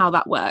garment and how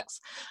that works.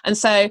 And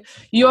so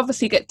you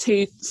obviously get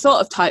two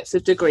sort of types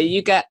of degree.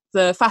 You get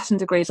the fashion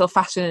degrees or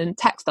fashion and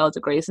textile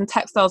degrees. And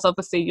textiles,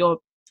 obviously, you're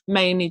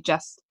mainly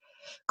just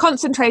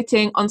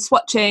concentrating on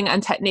swatching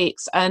and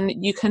techniques, and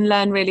you can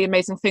learn really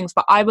amazing things.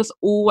 But I was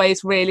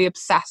always really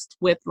obsessed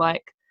with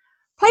like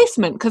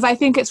placement, because I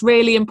think it's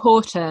really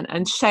important,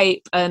 and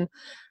shape, and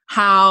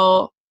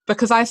how,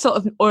 because I sort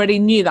of already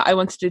knew that I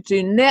wanted to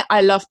do knit.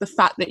 I loved the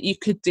fact that you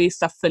could do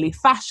stuff fully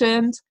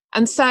fashioned.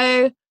 And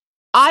so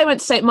I went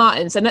to St.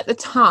 Martin's, and at the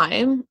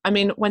time, I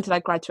mean, when did I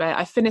graduate?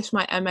 I finished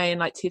my MA in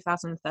like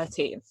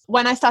 2013.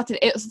 When I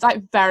started, it was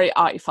like very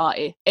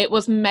arty-farty. It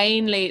was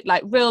mainly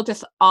like real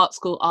just art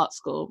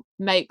school,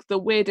 make the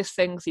weirdest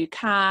things you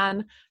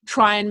can,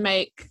 try and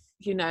make,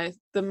 you know,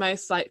 the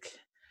most like,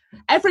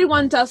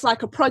 everyone does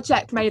like a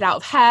project made out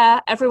of hair,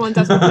 everyone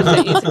does a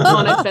project using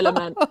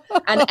monofilament,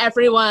 and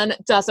everyone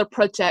does a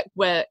project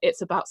where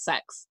it's about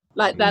sex.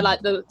 Like they're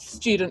like the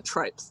student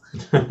tropes.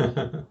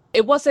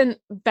 It wasn't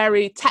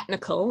very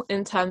technical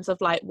in terms of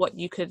like what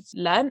you could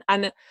learn,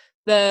 and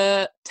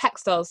the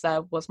textiles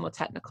there was more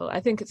technical. I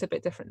think it's a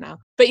bit different now,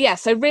 but yeah,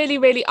 so really,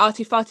 really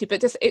arty-farty,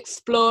 but just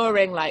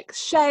exploring like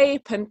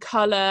shape and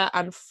color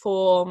and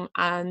form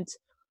and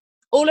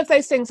all of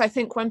those things. I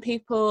think when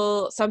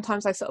people,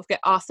 sometimes I sort of get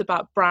asked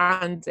about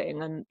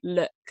branding and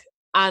look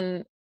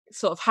and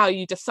sort of how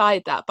you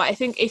decide that, but I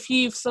think if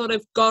you've sort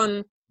of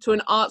gone to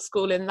an art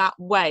school in that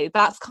way,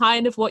 that's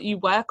kind of what you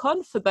work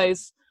on for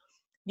those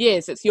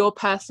years. It's your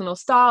personal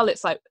style.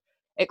 It's like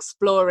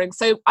exploring.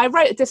 So I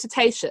wrote a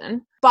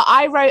dissertation, but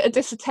I wrote a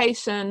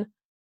dissertation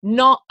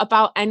not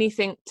about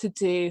anything to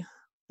do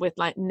with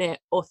like knit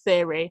or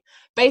theory,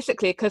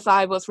 basically because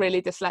I was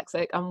really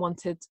dyslexic and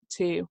wanted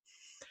to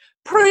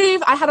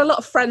prove. I had a lot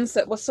of friends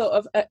that were sort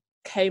of at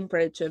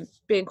Cambridge and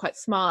being quite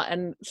smart,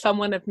 and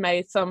someone had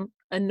made some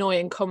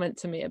annoying comment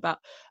to me about,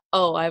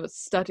 oh, I was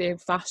studying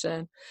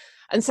fashion.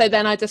 And so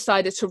then I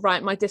decided to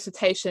write my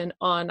dissertation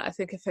on, I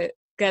think if I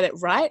get it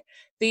right,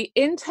 the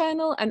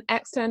internal and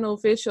external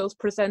visuals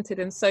presented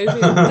in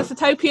Soviet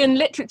dystopian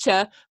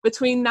literature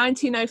between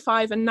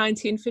 1905 and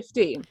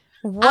 1915.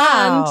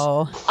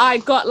 Wow. And I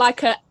got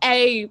like a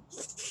A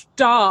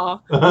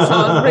star. So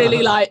I was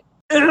really like,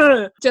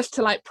 just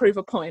to like prove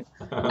a point.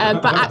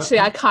 But actually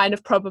I kind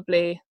of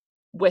probably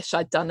wish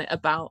I'd done it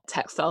about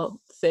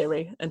textile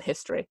theory and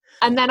history.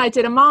 And then I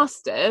did a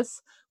master's,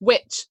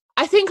 which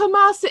I think a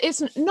master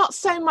is not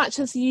so much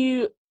as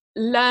you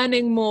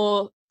learning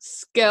more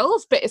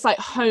skills, but it's like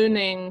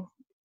honing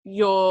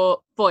your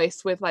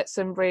voice with like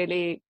some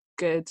really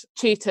good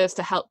tutors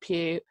to help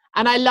you.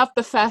 And I loved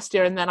the first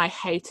year, and then I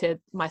hated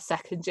my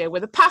second year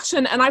with a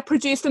passion, and I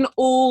produced an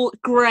all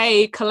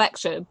grey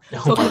collection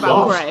talking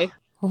about grey.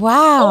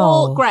 Wow.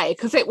 All grey,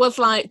 because it was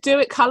like, do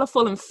it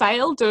colourful and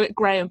fail, do it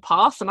grey and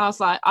pass. And I was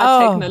like,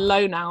 I'd taken a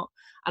loan out,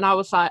 and I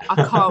was like,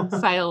 I can't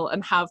fail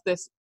and have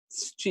this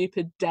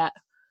stupid debt.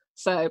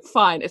 So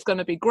fine, it's going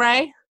to be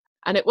grey.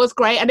 And it was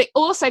grey. And it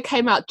also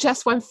came out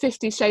just when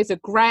 50 Shades of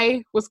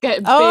Grey was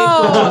getting big, which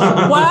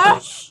was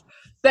worse.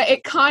 That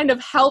it kind of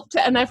helped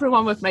it, and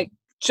everyone would make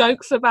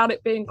jokes about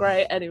it being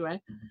grey anyway.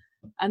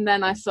 And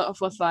then I sort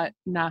of was like,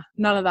 nah,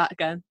 none of that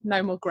again.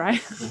 No more grey.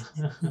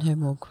 No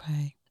more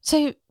grey.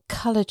 So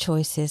colour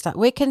choices, like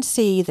we can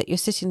see that you're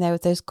sitting there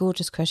with those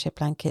gorgeous crochet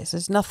blankets.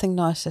 There's nothing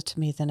nicer to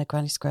me than a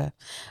granny square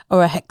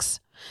or a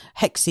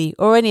hexie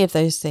or any of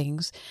those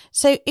things.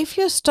 So if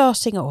you're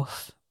starting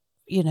off,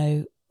 you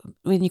know,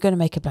 when you're going to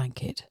make a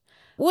blanket,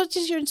 what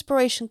does your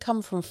inspiration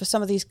come from for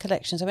some of these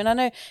collections? I mean, I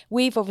know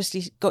we've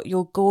obviously got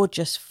your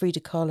gorgeous Frida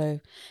Kahlo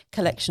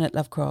collection at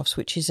Love Crafts,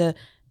 which is a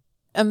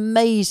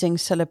amazing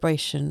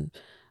celebration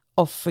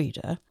of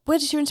Frida. Where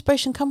does your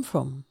inspiration come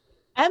from?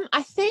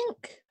 I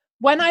think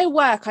when I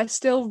work, I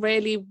still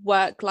really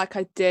work like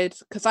I did,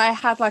 because I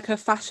had like a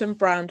fashion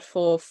brand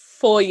for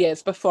 4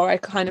 years before I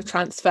kind of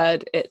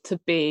transferred it to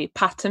be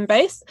pattern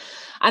based.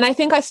 And I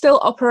think I still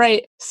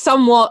operate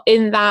somewhat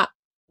in that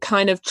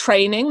kind of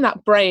training,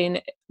 that brain,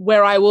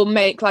 where I will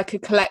make like a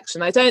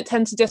collection. I don't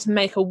tend to just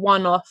make a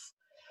one-off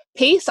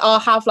piece.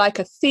 I'll have like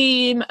a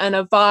theme and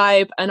a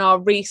vibe, and I'll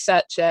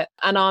research it,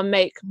 and I'll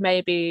make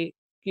maybe,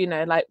 you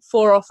know, like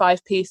 4 or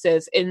 5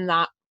 pieces in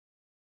that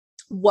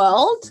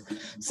world.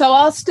 So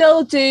I'll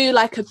still do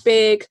like a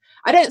big,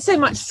 I don't say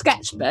much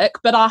sketchbook,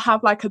 but I'll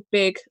have like a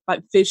big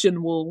like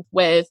vision wall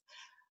with,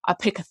 I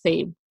pick a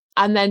theme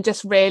and then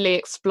just really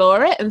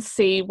explore it and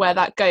see where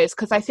that goes,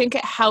 because I think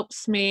it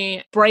helps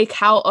me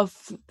break out of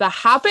the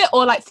habit,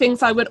 or like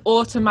things I would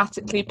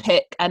automatically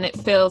pick and it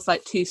feels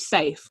like too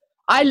safe.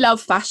 I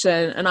love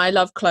fashion and I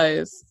love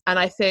clothes, and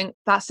I think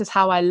that's just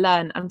how I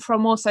learn. And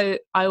from also,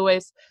 I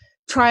always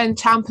try and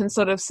champion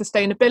sort of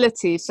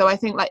sustainability. So I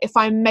think like if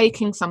I'm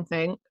making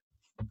something,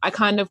 I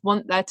kind of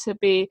want there to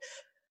be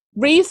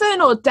reason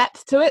or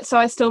depth to it. So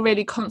I still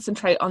really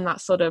concentrate on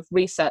that sort of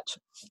research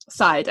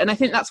side. And I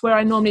think that's where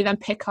I normally then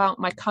pick out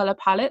my colour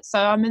palette. So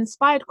I'm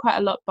inspired quite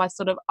a lot by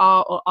sort of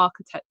art or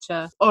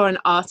architecture, or an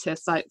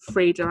artist like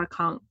Frida. I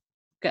can't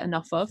get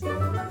enough of.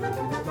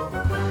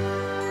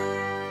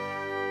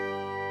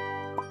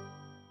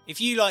 If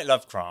you like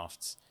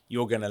Lovecraft,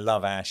 you're going to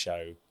love our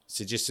show.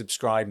 So just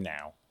subscribe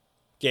now.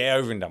 Get it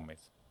over and done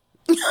with.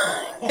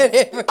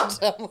 I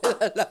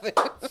love it.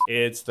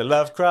 It's the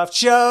Lovecraft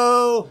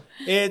Show.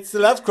 It's the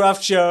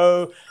Lovecraft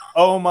Show.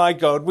 Oh my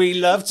God, we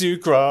love to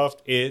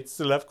craft. It's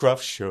the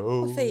Lovecraft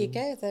Show. Well, there you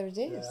go. There it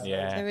is.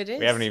 Yeah. There it is.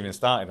 We haven't even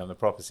started on the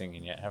proper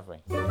singing yet, have we?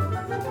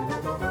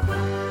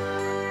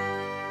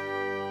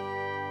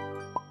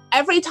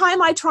 Every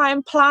time I try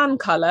and plan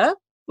colour,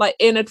 like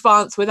in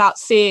advance without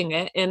seeing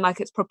it in like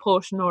its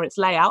proportion or its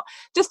layout,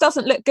 just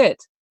doesn't look good.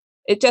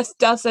 It just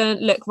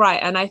doesn't look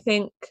right. And I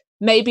think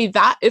maybe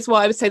that is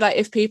why I would say, like,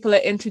 if people are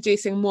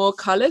introducing more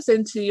colours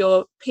into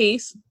your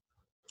piece,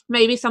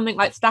 maybe something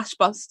like Stash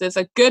Busters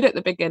are good at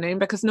the beginning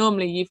because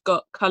normally you've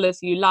got colours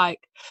you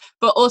like,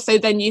 but also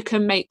then you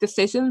can make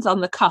decisions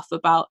on the cuff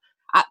about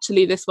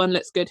actually this one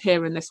looks good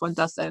here and this one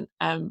doesn't.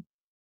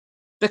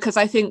 Because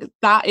I think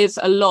that is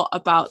a lot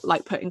about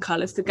like putting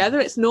colours together.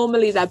 It's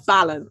normally their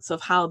balance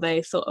of how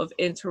they sort of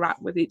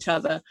interact with each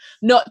other,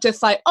 not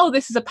just like, oh,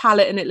 this is a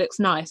palette and it looks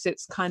nice.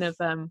 It's kind of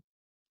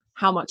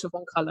how much of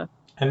one colour.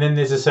 And then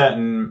there's a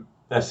certain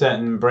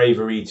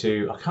bravery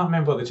to, I can't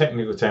remember what the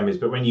technical term is,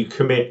 but when you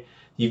commit,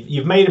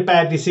 you've made a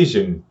bad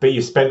decision, but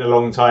you've spent a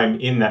long time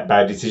in that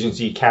bad decision,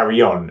 so you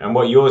carry on. And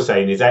what you're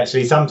saying is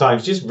actually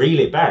sometimes just reel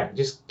it back,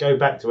 just go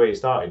back to where you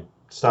started.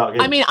 Start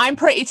again. I mean, I'm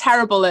pretty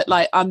terrible at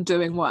like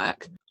undoing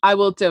work. I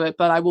will do it,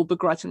 but I will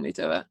begrudgingly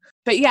do it.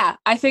 But yeah,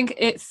 I think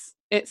it's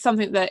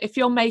something that if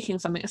you're making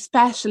something,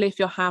 especially if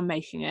you're hand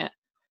making it,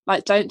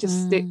 like don't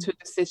just stick to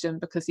a decision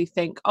because you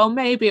think, oh,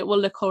 maybe it will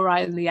look all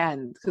right in the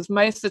end. Because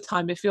most of the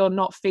time, if you're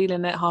not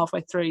feeling it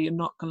halfway through, you're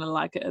not going to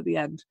like it at the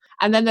end.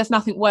 And then there's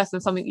nothing worse than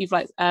something you've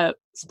like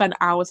spent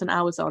hours and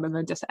hours on and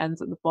then just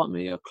ends at the bottom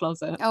of your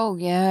closet. Oh,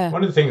 yeah.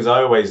 One of the things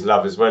I always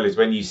love as well is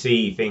when you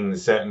see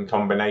things, certain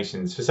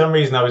combinations. For some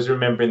reason, I was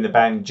remembering the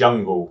band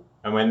Jungle,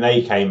 and when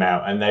they came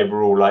out and they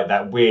were all like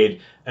that weird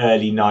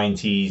early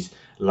 90s,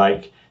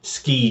 like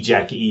ski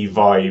jackety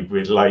vibe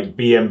with like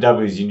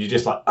BMWs, and you're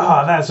just like,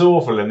 oh, that's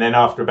awful. And then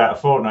after about a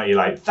fortnight, you're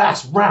like,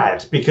 that's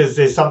rad, because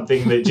there's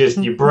something that just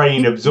your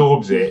brain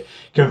absorbs it,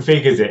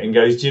 configures it, and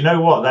goes, do you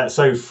know what? That's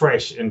so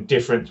fresh and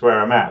different to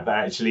where I'm at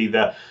that actually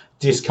the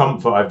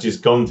discomfort I've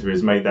just gone through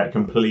has made that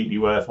completely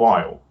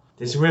worthwhile.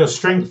 There's a real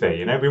strength there,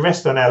 you know. We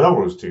rest on our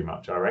laurels too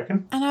much, I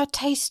reckon. And our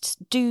tastes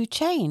do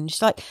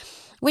change. Like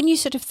when you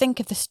sort of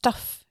think of the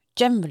stuff,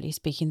 generally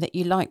speaking, that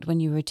you liked when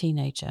you were a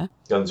teenager,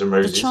 Guns N'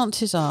 Roses. the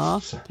chances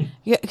are...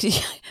 Yeah.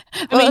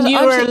 I mean, you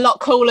were a lot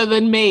cooler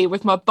than me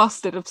with my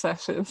busted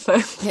obsession.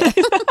 So Yeah.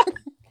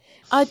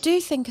 I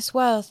do think as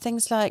well,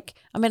 things like,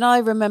 I mean, I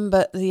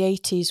remember the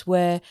 80s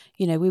where,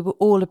 you know, we were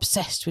all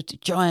obsessed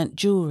with giant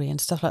jewellery and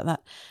stuff like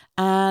that.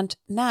 And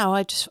now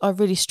I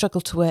really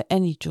struggle to wear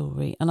any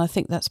jewellery. And I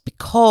think that's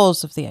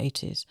because of the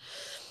 80s.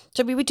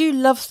 So we do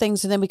love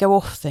things and then we go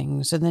off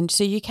things. And then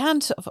so you can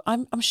sort of,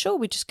 I'm sure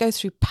we just go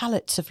through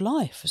palettes of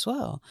life as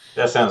well.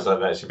 That sounds like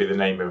that should be the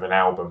name of an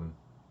album.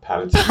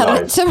 Palettes of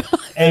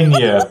Life.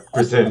 Enya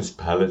presents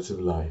Palettes of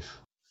Life.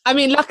 I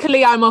mean,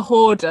 luckily I'm a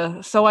hoarder,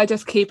 so I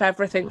just keep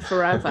everything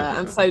forever,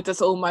 and so does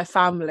all my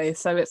family.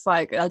 So it's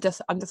like I'm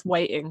just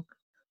waiting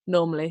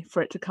normally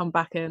for it to come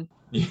back in.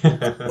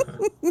 Yeah.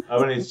 I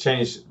wanted to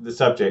change the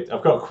subject.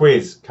 I've got a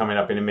quiz coming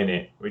up in a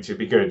minute, which would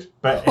be good.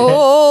 But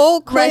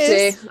quiz.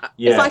 Ready?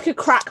 Yeah. If I could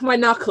crack my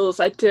knuckles,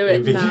 I'd do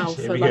it now.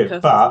 It'd be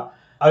good. But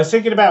I was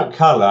thinking about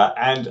colour,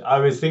 and I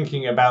was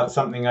thinking about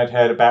something I'd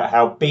heard about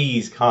how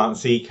bees can't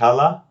see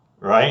colour,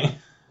 right?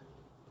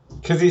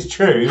 Because it's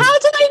true. How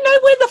do they know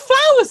where the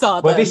flowers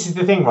are, Well, then? this is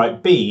the thing,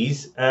 right?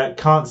 Bees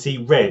can't see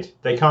red.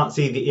 They can't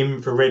see the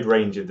infrared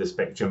range of the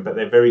spectrum, but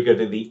they're very good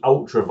at the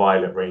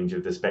ultraviolet range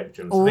of the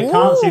spectrum. So they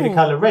can't see the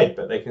colour red,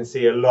 but they can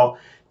see a lot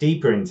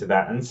deeper into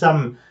that. And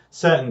some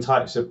certain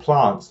types of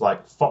plants,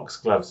 like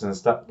foxgloves and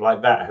stuff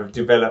like that, have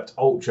developed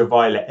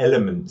ultraviolet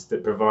elements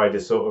that provide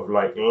a sort of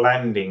like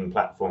landing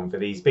platform for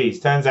these bees.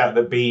 Turns out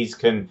that bees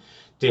can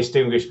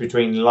distinguish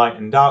between light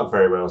and dark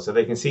very well, so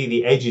they can see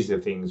the edges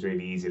of things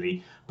really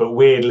easily, but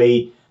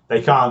weirdly they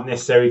can't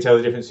necessarily tell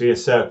the difference between a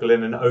circle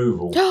and an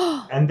oval.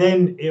 And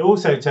then it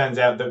also turns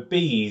out that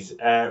bees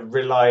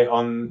rely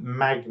on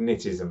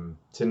magnetism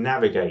to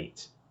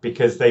navigate,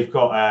 because they've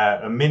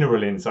got a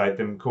mineral inside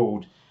them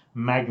called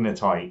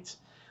magnetite,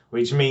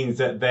 which means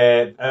that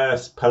their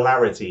Earth's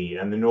polarity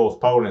and the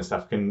North Pole and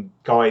stuff can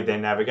guide their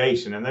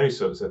navigation and those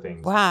sorts of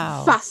things.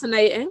 Wow.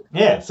 Fascinating.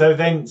 Yeah, so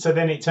then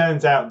it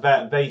turns out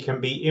that they can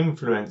be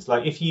influenced.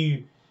 Like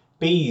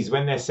bees,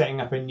 when they're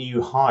setting up a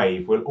new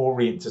hive, will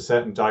orient to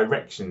certain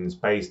directions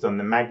based on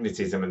the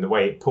magnetism and the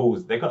way it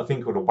pulls. They've got a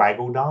thing called a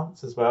waggle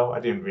dance as well. I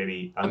didn't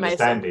really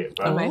understand it.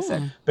 But,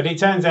 Amazing. But it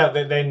turns out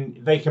that then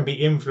they can be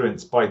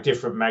influenced by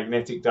different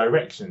magnetic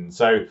directions.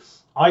 So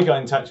I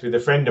got in touch with a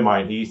friend of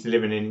mine who used to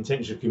live in an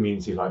intentional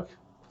community like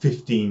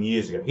 15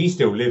 years ago. He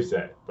still lives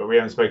there, but we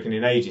haven't spoken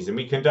in ages. And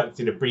we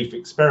conducted a brief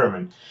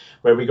experiment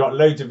where we got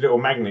loads of little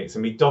magnets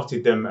and we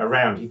dotted them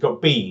around. He got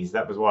bees.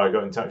 That was why I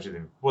got in touch with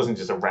him. It wasn't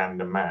just a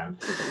random man,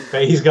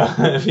 but he's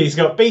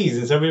got bees.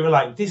 And so we were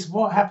like,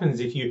 what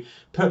happens if you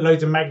put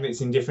loads of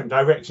magnets in different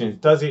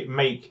directions? Does it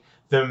make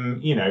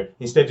them,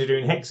 instead of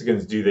doing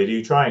hexagons, do they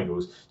do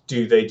triangles?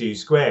 Do they do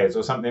squares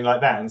or something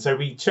like that? And so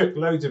we took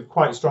loads of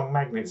quite strong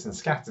magnets and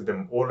scattered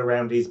them all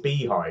around his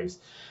beehives.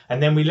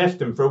 And then we left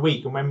them for a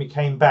week. And when we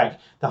came back,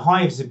 the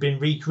hives had been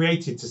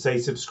recreated to say,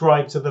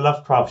 subscribe to the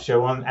Lovecraft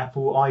Show on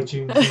Apple,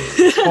 iTunes, and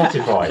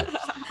Spotify.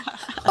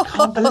 I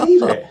can't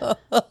believe it.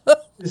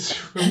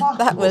 It's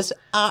remarkable. That was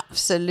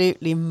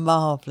absolutely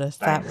marvellous.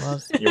 Thanks. That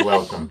was. You're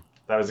welcome.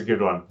 That was a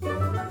good one.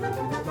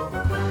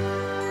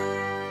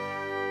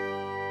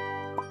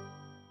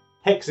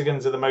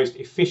 Hexagons are the most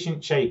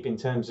efficient shape in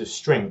terms of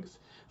strength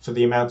for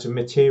the amount of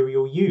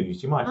material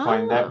used. You might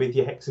find that with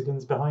your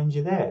hexagons behind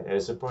you there. They're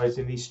a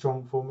surprisingly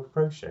strong form of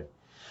crochet.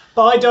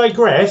 But I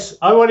digress.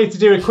 I wanted to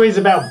do a quiz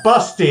about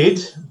busted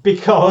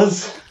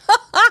because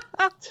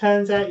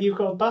turns out you've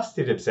got a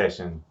busted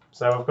obsession.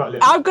 So I've got a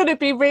little... I'm going to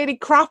be really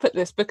crap at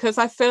this because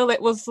I feel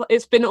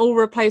it's been all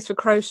replaced with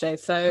crochet.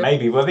 So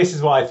maybe. Well, this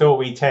is what I thought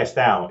we'd test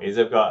out.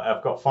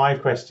 I've got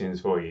 5 questions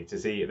for you to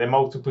see. They're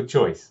multiple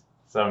choice.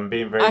 So I'm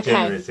being very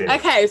generous here.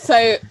 Okay,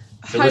 so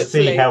we'll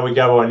see how we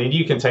go on, and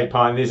you can take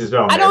part in this as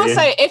well, And Marion.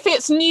 also, if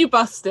it's new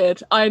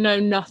busted, I know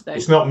nothing.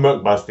 It's not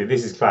muck busted.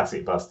 This is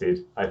classic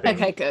busted, I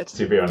think. Okay, good.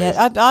 To be honest.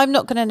 Yeah, I'm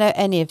not going to know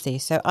any of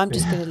these, so I'm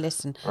just going to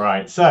listen.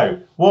 Right, so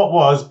what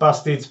was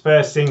Busted's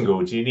first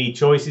single? Do you need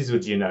choices or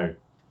do you know?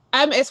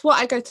 It's what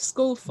I go to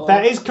school for.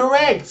 That is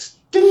correct.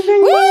 Ding,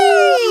 ding,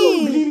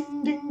 Whee!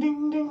 ding, ding,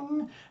 ding,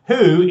 ding.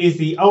 Who is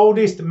the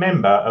oldest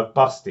member of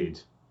Busted?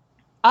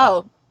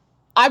 Oh,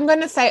 I'm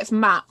going to say it's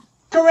Matt.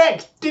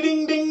 Correct.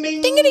 Ding, ding,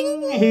 ding. Ding,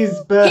 ding. His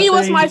birthday. He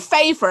was my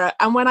favourite,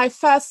 and when I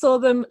first saw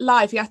them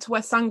live, he had to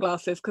wear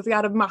sunglasses because he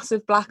had a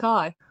massive black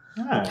eye.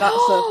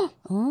 Ah.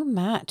 Oh,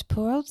 Matt,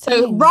 poor old So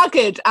thing.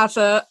 rugged as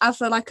a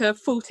like a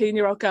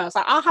 14-year-old girl. It's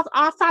like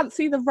I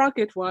fancy the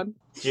rugged one.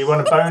 Do you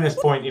want a bonus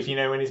point if you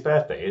know when his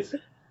birthday is?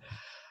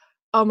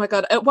 Oh my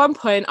god! At one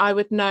point, I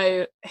would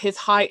know his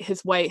height,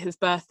 his weight, his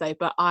birthday,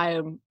 but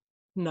I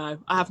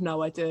have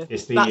no idea.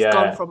 It's the That's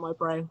gone from my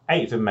brain.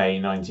 8th of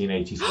May,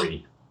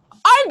 1983.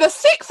 I'm the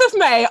 6th of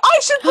May. I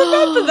should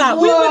remember that.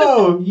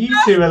 Whoa, you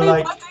two are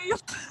like.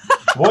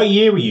 What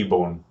year were you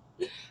born?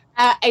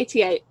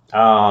 88.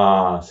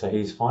 Ah, so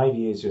he's 5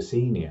 years your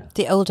senior.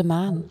 The older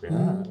man.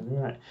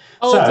 Right.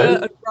 Older So,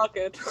 and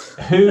rugged.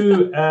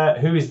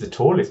 who is the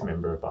tallest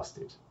member of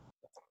Busted?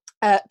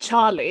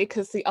 Charlie,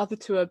 because the other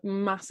two are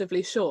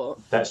massively short.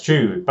 That's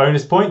true.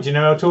 Bonus point. Do you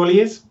know how tall he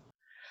is?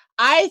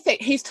 I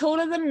think he's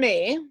taller than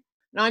me. And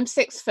I'm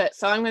 6 foot,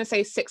 so I'm going to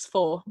say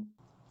 6'4".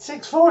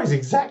 6'4" is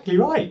exactly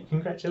right.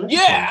 Congratulations.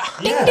 Yeah.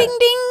 Ding, ding,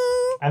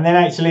 ding. And then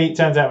actually, it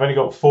turns out I've only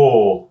got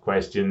 4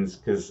 questions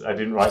because I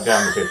didn't write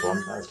down the 5th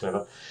one. That was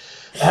clever.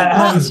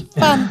 That's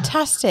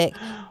fantastic.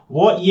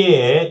 What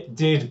year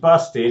did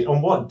Busted,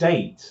 on what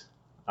date?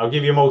 I'll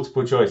give you a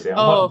multiple choice here.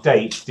 On what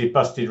date did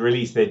Busted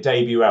release their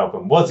debut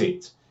album? Was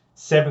it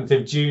 7th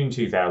of June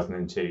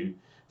 2002,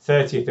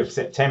 30th of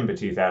September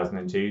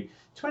 2002,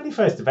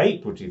 21st of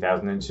April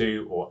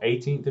 2002, or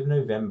 18th of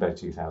November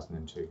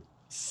 2002?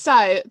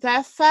 So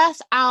their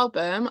first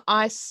album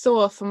I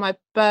saw for my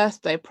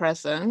birthday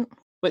present,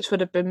 which would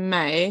have been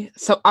May.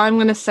 So I'm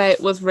going to say it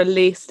was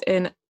released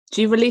in...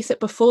 Do you release it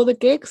before the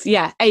gigs?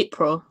 Yeah,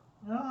 April.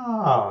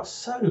 Ah,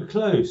 so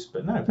close.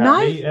 But no,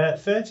 apparently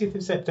 30th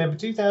of September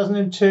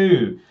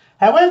 2002.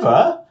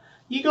 However,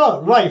 you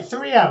got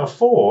 3 out of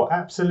 4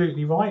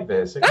 absolutely right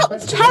there. So that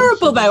was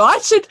terrible, though.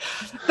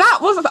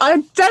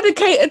 I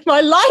dedicated my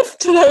life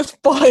to those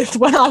boys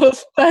when I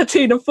was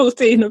 13 or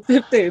 14 or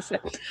 15. So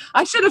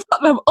I should have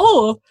got them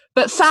all.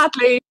 But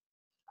sadly,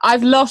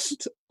 I've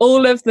lost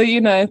all of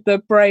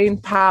the brain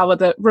power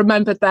that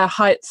remembered their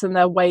heights and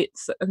their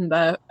weights and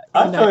their...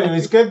 I thought it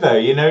was good though.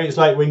 It's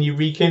like when you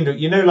rekindle.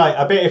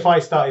 I bet if I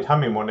started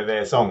humming one of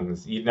their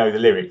songs, you'd know the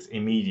lyrics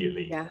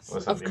immediately. Yes,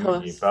 or something, of course.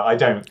 wouldn't you? But I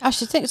don't. I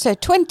should think so.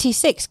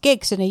 26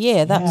 gigs in a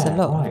year. That's a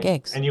lot of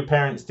gigs. And your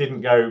parents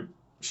didn't go,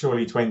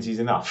 surely 20's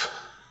enough.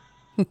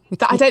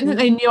 I don't think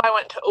they knew I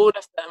went to all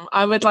of them.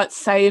 I would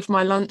save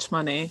my lunch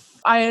money.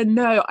 I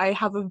know I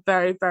have a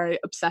very, very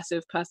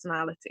obsessive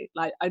personality.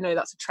 I know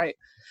that's a trait.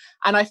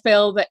 And I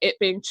feel that it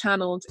being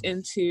channeled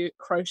into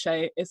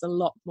crochet is a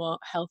lot more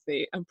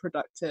healthy and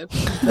productive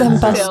Than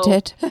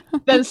Busted.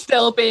 than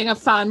still being a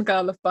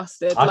fangirl of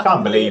Busted. I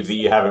can't believe that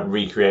you haven't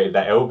recreated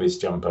that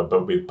Elvis jumper,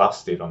 but with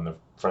Busted on the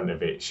front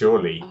of it.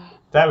 Surely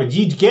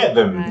you'd get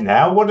them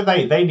now. What do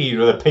they need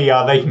with a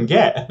PR they can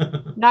get?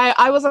 No,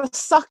 I was a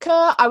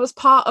sucker. I was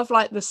part of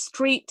the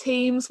street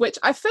teams, which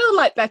I feel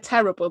like they're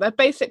terrible. They're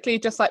basically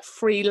just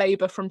free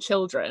labour from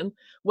children,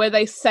 where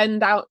they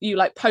send out you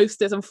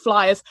posters and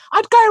flyers.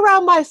 I'd go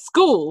around my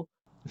school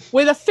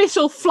with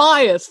official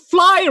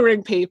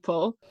flyering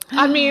people.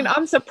 I mean,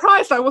 I'm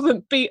surprised I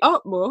wasn't beat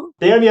up more.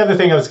 The only other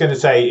thing I was going to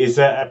say is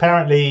that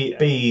apparently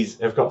bees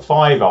have got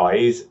 5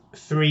 eyes,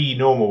 3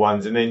 normal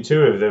ones, and then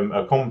 2 of them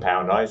are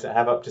compound eyes that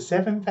have up to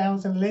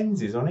 7,000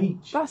 lenses on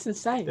each. That's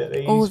insane.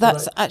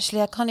 That's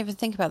actually, I can't even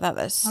think about that.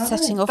 That's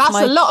setting off That's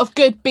a lot of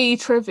good bee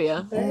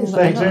trivia. Thanks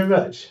very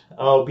much.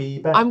 I'll be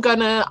back. I'm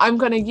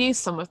gonna use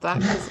some of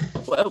that.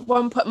 'Cause at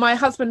one point, my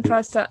husband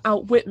tries to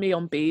outwit me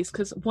on bees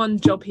because one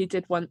job he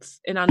did once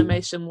in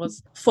animation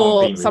was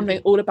for something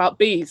all about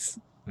bees.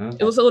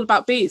 It was all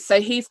about bees,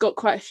 so he's got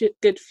quite a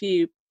good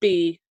few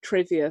bee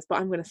trivias, but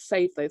I'm going to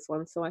save those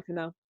ones so I can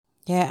now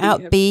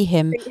outbee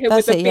him.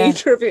 That's with the bee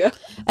trivia.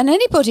 And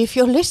anybody, if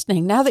you're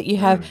listening, now that you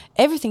have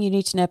everything you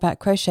need to know about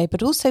crochet,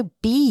 but also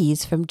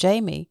bees from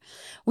Jamie,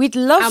 we'd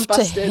love and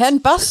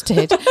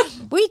busted.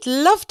 We'd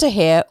love to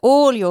hear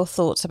all your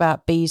thoughts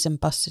about bees and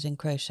busted and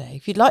crochet.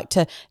 If you'd like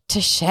to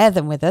share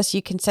them with us,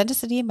 you can send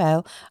us an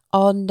email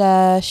on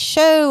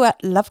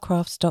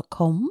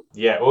show@lovecrafts.com.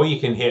 Yeah, or you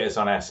can hit us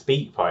on our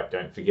SpeakPipe.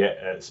 Don't forget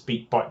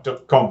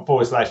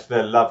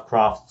speakpipe.com/the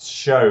Lovecrafts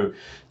show.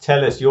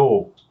 Tell us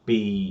your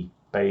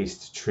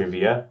bee-based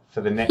trivia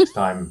for the next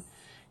time.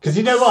 Because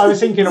you know what I was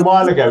thinking a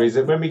while ago is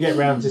that when we get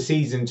round to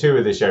season 2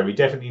 of the show, we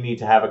definitely need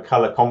to have a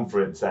colour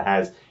conference that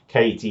has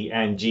Katie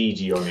and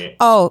Gigi on it.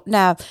 Oh,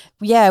 now,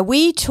 yeah,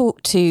 we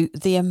talked to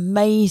the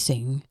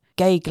amazing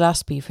Gay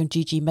Glaspie from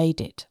Gigi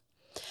Made It.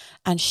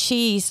 And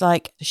she's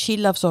like, she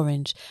loves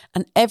orange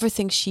and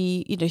everything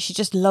she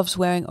just loves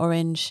wearing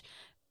orange,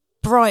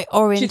 bright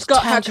orange. She's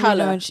got her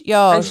colour. Orange.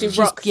 Yeah, and she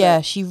rocks it.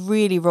 Yeah, she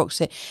really rocks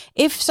it.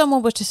 If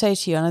someone were to say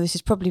to you, I know this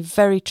is probably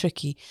very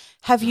tricky,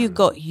 have you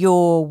got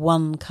your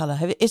one colour?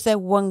 Is there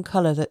one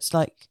colour that's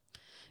like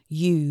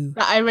you?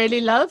 That I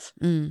really love?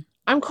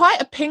 I'm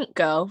quite a pink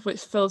girl,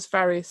 which feels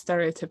very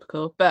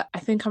stereotypical, but I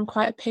think I'm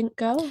quite a pink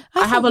girl.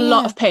 I have a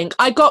lot of pink.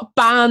 I got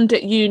banned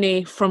at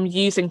uni from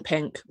using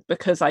pink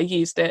because I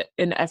used it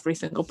in every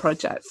single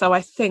project. So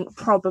I think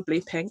probably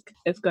pink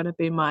is going to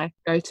be my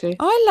go-to.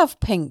 I love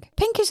pink.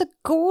 Pink is a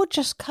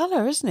gorgeous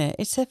colour, isn't it?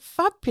 It's a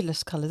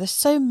fabulous colour. There's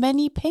so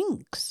many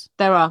pinks.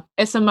 There are.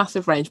 It's a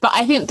massive range. But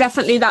I think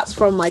definitely that's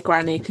from my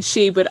granny because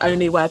she would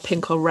only wear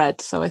pink or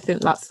red. So I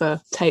think that's the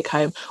take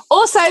home.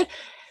 Also,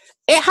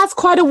 it has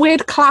quite a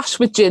weird clash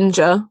with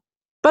ginger,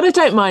 but I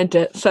don't mind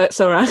it, so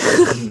it's all right.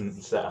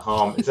 It's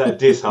that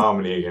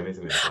disharmony again,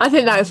 isn't it? I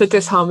think that is a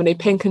disharmony,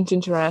 pink and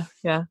ginger ale,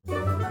 yeah.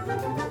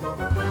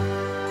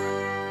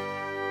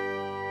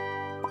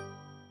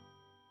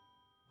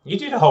 You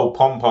did a whole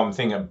pom-pom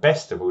thing at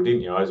Bestival,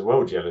 didn't you? I was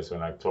well jealous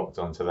when I clocked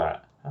onto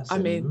that. That's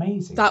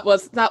amazing. That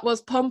was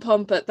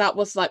pom-pom, but that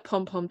was like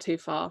pom-pom too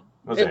far.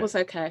 It was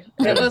okay.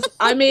 It was,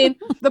 I mean,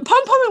 the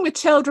pom-pomming with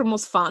children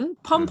was fun.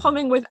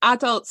 Pom-pomming with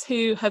adults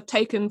who have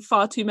taken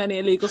far too many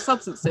illegal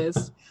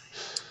substances,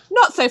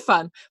 not so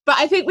fun. But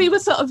I think we were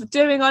sort of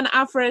doing on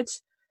average,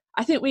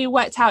 I think we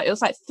worked out it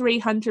was like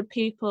 300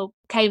 people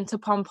came to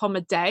pom-pom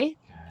a day.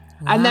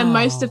 Wow. And then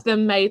most of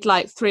them made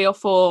like 3 or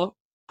 4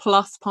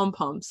 plus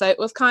pom-poms. So it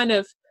was kind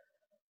of,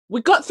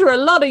 we got through a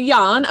lot of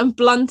yarn and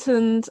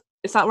blunted,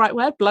 is that the right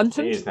word?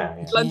 Blunted? It is now,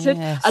 yeah. Blunted.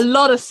 Yes. A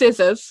lot of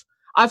scissors.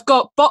 I've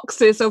got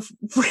boxes of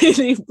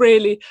really,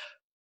 really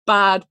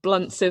bad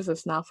blunt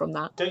scissors now from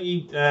that. Don't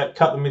you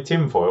cut them with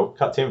tinfoil?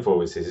 Cut tinfoil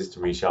with scissors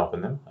to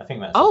resharpen them. I think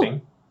that's the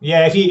thing.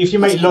 Yeah, if you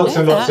make lots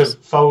and lots of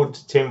fold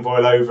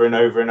tinfoil over and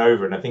over and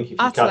over, and I think if you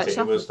cut it,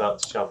 it will start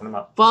to sharpen them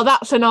up. Well,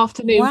 that's an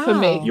afternoon for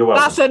me. You're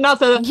welcome. That's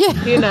another,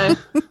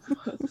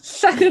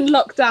 second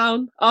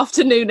lockdown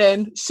afternoon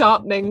in,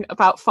 sharpening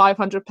about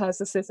 500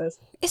 pairs of scissors.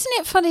 Isn't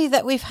it funny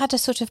that we've had a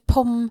sort of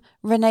pom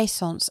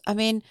renaissance? I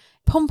mean,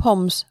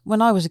 pom-poms, when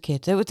I was a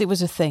kid, it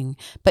was a thing,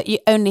 but you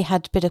only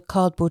had a bit of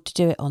cardboard to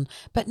do it on.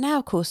 But now,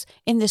 of course,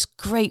 in this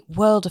great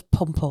world of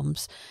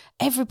pom-poms,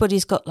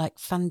 everybody's got like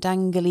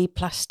fandangly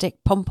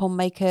plastic pom-pom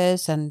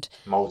makers and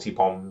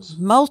multi-poms.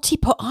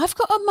 I've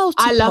got a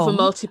multi-pom. I love a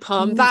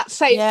multi-pom. That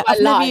saves my life. I've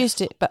never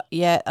used it, but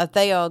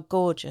they are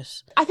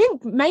gorgeous. I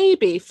think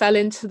maybe fell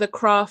into the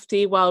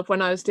crafty world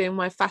when I was doing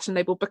my fashion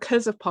label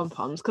because of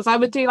pom-poms, because I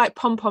would do like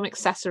pom-pom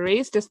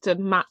accessories just to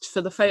match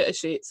for the photo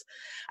shoots.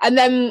 And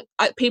then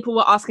people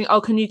were asking,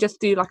 can you just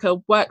do like a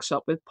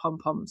workshop with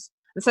pom-poms?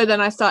 And so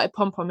then I started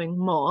pom-pomming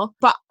more.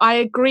 But I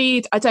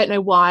agreed, I don't know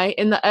why,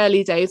 in the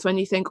early days when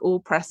you think all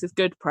press is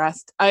good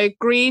pressed, I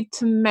agreed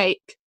to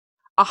make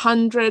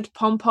 100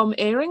 pom-pom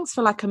earrings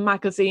for like a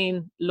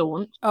magazine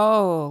launch.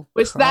 Oh,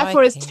 which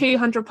therefore is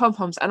 200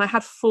 pom-poms. And I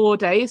had 4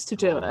 days to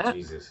do it.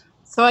 Jesus.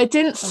 So I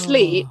didn't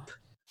sleep.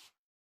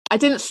 I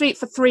didn't sleep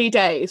for 3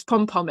 days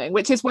pom-pomming,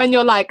 which is when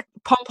you're like,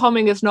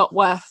 pom-pomming is not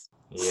worth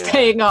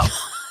staying up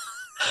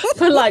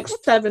for like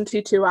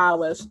 72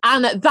 hours.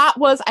 And that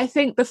was, I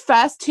think, the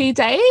first 2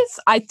 days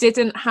I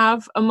didn't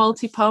have a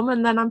multi-pom,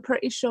 and then I'm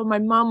pretty sure my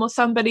mum or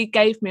somebody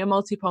gave me a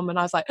multi-pom, and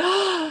I was like,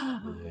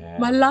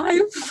 my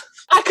life.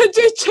 I could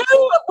do 2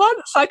 at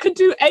once. I could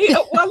do 8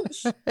 at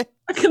once.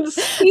 I can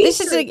see.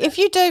 This is if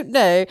you don't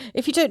know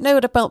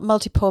what a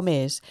multi-pom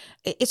is,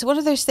 it's one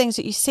of those things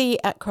that you see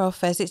at craft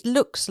fairs. It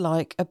looks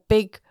like a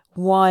big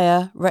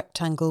wire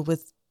rectangle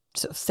with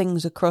sort of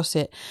things across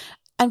it.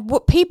 And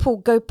what people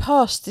go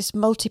past this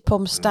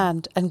multi-pom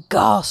stand and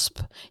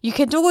gasp. You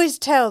can always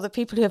tell the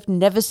people who have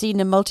never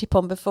seen a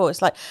multi-pom before.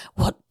 It's like,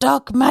 what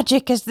dark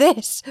magic is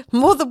this?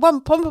 More than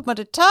one pom-pom at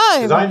a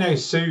time. Because I know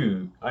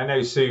Sue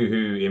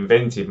who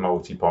invented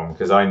multi-pom,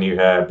 because I knew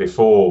her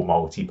before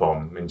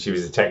multi-pom, and she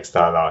was a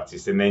textile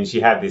artist. And then she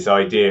had this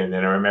idea, and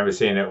then I remember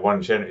seeing it at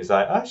one show, and it was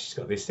like, oh, she's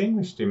got this thing,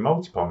 we should do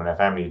multi-pom, and her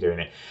family are doing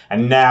it.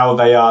 And now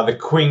they are the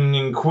king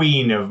and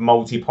queen of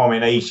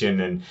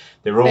multi-pomination, and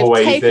they've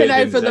always taken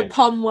over the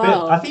pom world.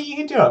 But I think you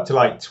can do up to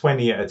like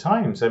 20 at a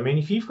time. So I mean,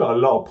 if you've got a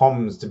lot of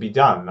poms to be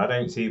done, I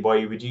don't see why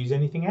you would use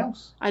anything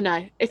else. I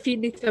know. If you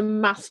need a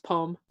mass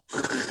pom.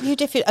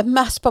 A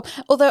mass pom.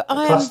 Although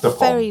I am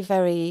very,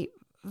 very,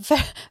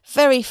 very,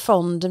 very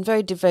fond and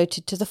very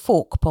devoted to the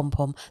fork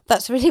pom-pom.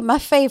 That's really my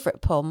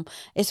favourite pom,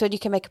 is when you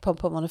can make a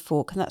pom-pom on a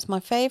fork, and that's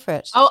my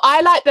favourite. Oh, I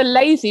like the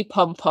lazy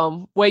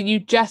pom-pom, where you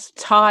just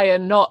tie a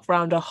knot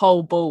round a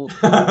whole ball.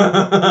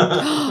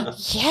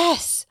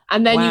 Yes.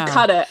 And then you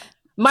cut it.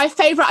 My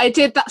favourite, I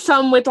did that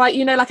some with like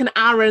an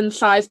Aran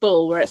size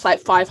ball where it's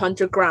like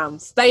 500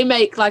 grams. They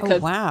make like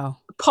a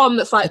pom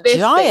that's like this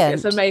big.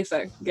 It's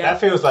amazing. Yeah. That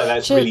feels like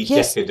that's really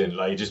decadent.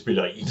 Like, you just be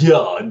like, yeah,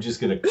 I'm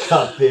just going to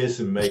cut this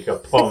and make a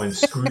pom and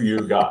screw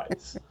you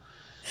guys.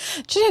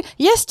 Do you know,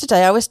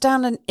 yesterday I was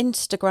down an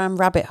Instagram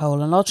rabbit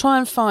hole, and I'll try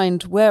and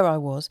find where I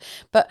was.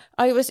 But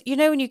I was,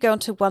 when you go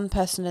onto one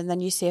person and then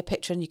you see a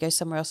picture and you go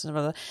somewhere else and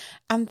another.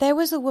 And there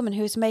was a woman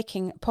who was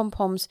making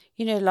pom-poms,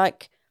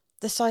 like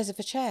the size of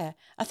a chair.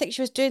 I think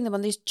she was doing them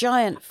on these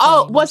giant frames.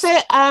 Oh, was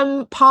it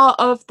part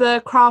of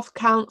the Craft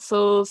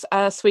Council's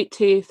Sweet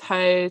Tooth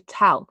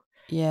Hotel?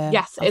 Yeah.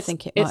 Yes,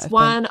 it's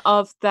one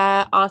of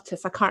their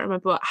artists. I can't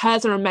remember what.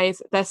 Hers are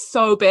amazing. They're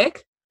so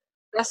big.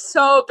 They're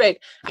so big.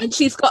 And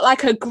she's got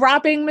like a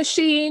grabbing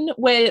machine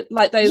where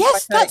like those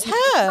that's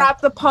her.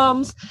 Grab the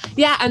poms.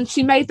 Yeah, and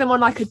she made them on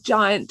like a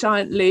giant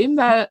loom.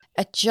 A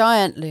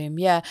giant loom,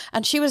 yeah.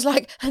 And she was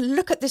like,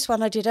 look at this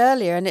one I did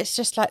earlier, and it's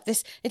just like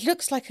this, it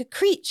looks like a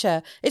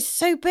creature. It's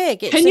so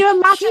big. It's Can you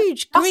imagine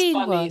huge green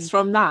one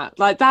from that?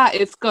 Like that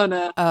is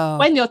gonna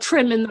when you're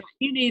trimming that,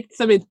 you need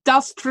some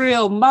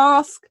industrial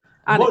mask.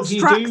 What do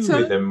you do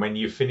with them when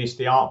you finish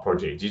the art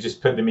project? You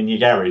just put them in your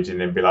garage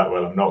and then be like,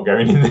 well, I'm not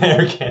going in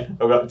there again.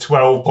 I've got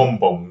 12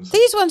 pom-poms.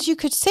 These ones you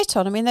could sit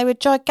on. I mean, they were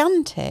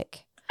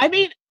gigantic. I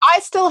mean, I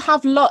still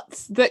have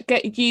lots that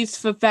get used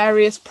for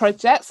various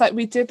projects. Like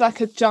we did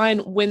like a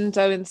giant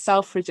window in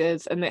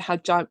Selfridges and it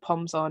had giant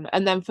poms on,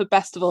 and then for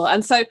Bestival.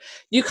 And so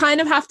you kind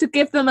of have to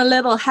give them a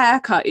little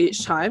haircut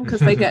each time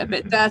because they get a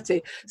bit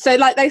dirty. So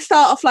like they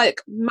start off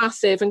like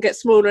massive and get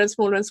smaller and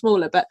smaller and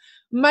smaller. But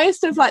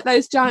most of like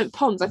those giant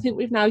poms, I think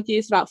we've now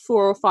used about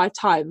 4 or 5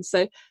 times.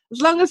 So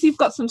as long as you've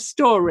got some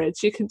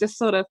storage, you can just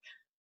sort of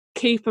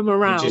keep them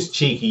around. Just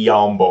cheeky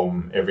yarn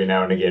bomb every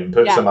now and again.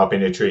 Put some up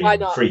in a tree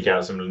and freak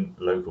out some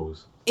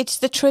locals. It's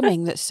the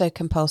trimming that's so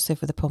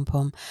compulsive with the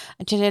pom-pom.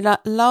 And like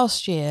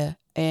last year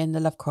in the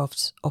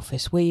Lovecraft's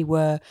office, we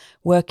were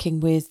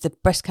working with the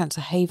Breast Cancer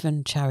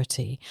Haven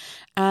charity,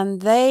 and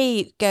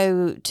they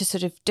go to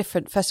sort of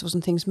different festivals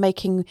and things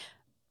making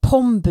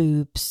pom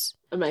boobs.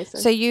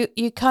 Amazing. So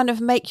you kind of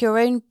make your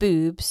own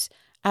boobs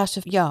out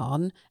of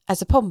yarn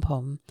as a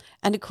pom-pom,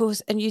 and of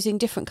course, and using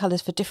different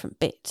colours for different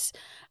bits.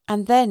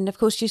 And then, of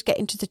course, you get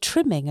into the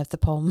trimming of the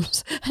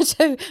poms. And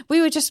so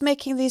we were just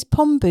making these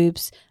pom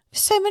boobs,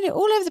 so many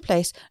all over the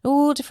place,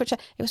 all different. It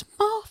was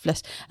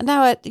marvellous. And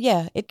now,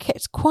 it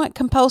gets quite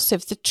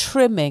compulsive, the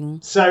trimming.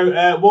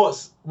 So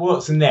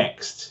what's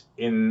next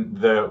in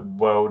the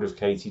world of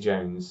Katie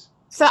Jones?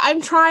 So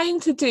I'm trying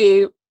to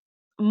do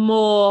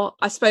more,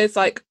 I suppose,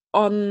 like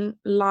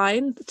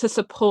online to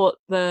support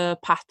the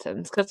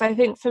patterns, because I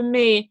think for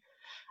me,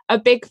 a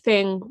big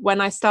thing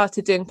when I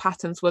started doing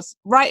patterns was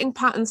writing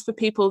patterns for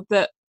people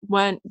that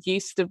weren't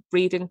used to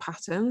reading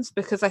patterns,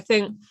 because I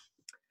think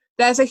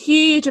there's a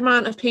huge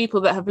amount of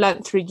people that have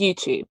learnt through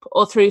YouTube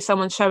or through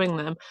someone showing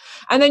them.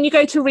 And then you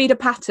go to read a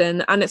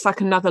pattern and it's like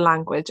another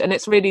language and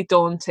it's really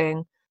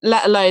daunting,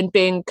 let alone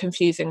being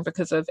confusing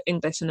because of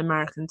English and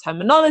American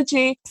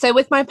terminology. So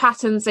with my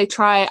patterns, I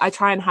try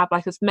and have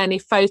like as many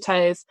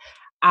photos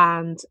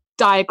and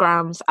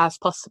diagrams as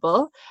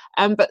possible.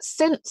 But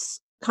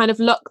since kind of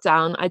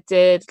lockdown, I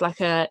did like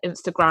a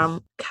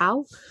Instagram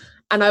cal,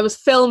 and I was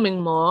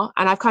filming more,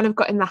 and I've kind of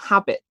got in the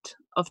habit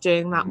of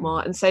doing that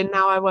more. And so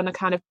now I want to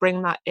kind of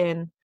bring that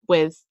in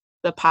with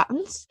the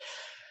patterns.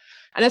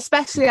 And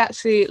especially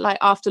actually like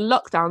after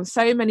lockdown,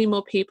 so many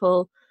more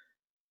people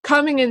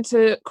coming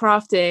into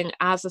crafting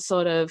as a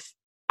sort of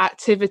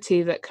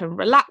activity that can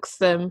relax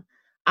them.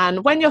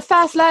 And when you're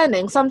first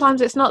learning, sometimes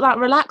it's not that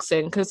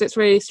relaxing because it's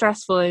really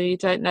stressful and you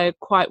don't know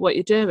quite what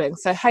you're doing.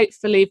 So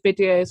hopefully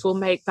videos will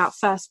make that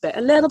first bit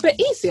a little bit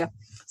easier.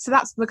 So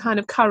that's the kind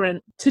of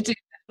current to do.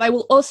 I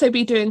will also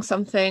be doing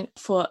something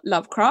for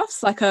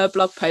Lovecrafts, like a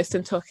blog post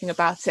and talking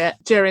about it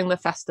during the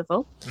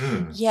festival.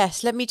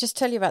 Yes, let me just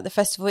tell you about the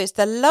festival. It's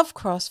the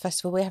Lovecrafts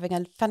Festival. We're having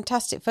a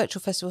fantastic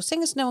virtual festival.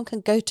 Seeing as no one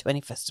can go to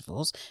any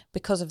festivals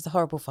because of the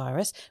horrible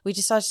virus, we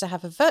decided to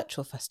have a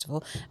virtual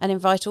festival and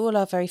invite all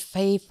our very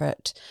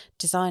favourite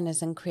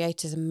designers and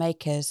creators and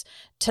makers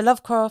to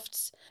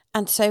Lovecrafts.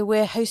 And so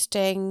we're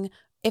hosting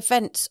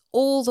events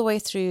all the way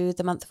through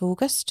the month of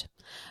August.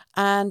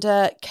 And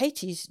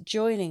Katie's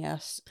joining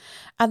us.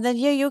 And then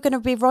you're going to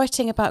be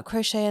writing about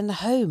crochet in the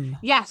home.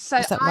 Yes,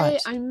 so right?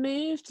 I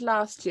moved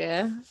last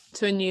year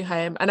to a new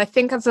home. And I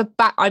think as a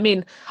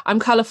I'm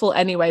colourful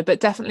anyway, but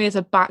definitely as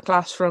a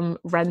backlash from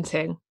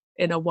renting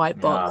in a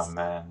white box. Oh,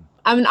 man.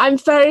 I mean, I'm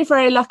very,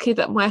 very lucky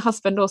that my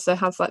husband also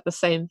has like the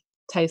same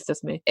taste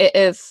as me. It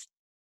is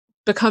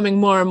becoming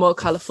more and more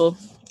colourful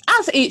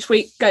as each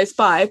week goes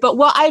by. But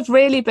what I've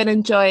really been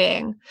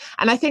enjoying,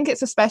 and I think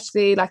it's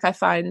especially like I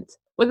find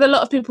with a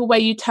lot of people where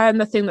you turn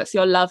the thing that's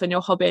your love and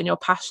your hobby and your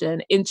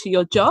passion into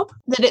your job,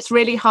 that it's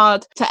really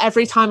hard to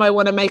every time I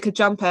want to make a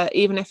jumper,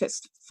 even if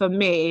it's for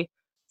me,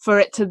 for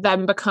it to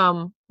then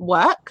become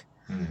work.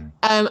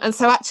 And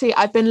so actually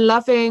I've been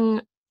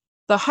loving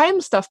the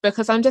home stuff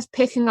because I'm just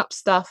picking up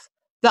stuff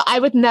that I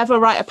would never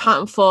write a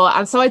pattern for.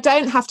 And so I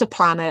don't have to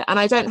plan it and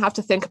I don't have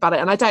to think about it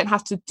and I don't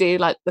have to do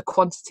like the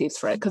quantities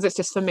for it because it's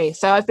just for me.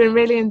 So I've been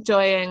really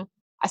enjoying,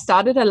 I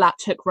started a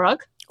latch hook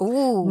rug.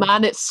 Ooh.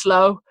 Man, it's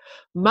slow,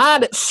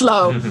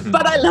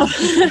 but I love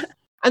it.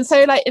 And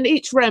so like in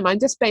each room, I'm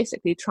just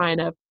basically trying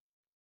to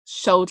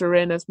shoulder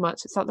in as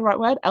much, is that the right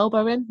word?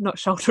 Elbow in, not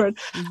shoulder in,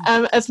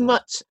 as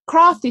much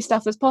crafty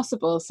stuff as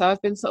possible. So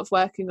I've been sort of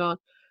working on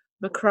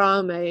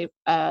macrame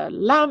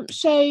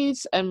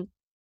lampshades and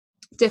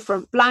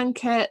different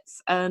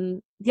blankets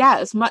and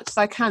as much as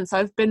I can. So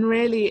I've been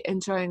really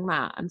enjoying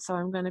that. And so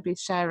I'm going to be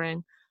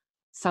sharing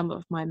some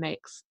of my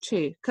makes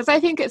too, because I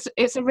think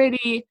it's a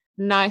really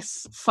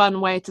nice, fun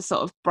way to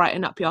sort of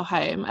brighten up your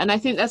home. And I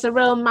think there's a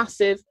real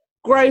massive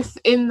growth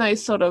in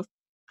those sort of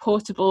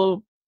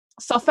portable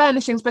soft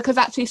furnishings because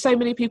actually so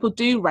many people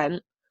do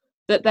rent,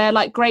 that they're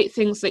like great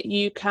things that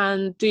you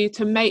can do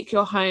to make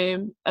your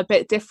home a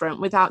bit different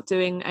without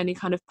doing any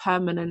kind of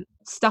permanent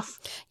stuff.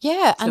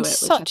 Yeah, and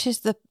such is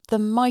the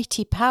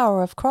mighty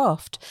power of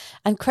craft.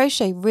 And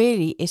crochet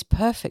really is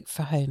perfect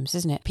for homes,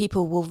 isn't it?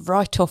 People will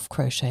write off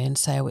crochet and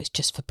say, oh, it's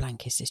just for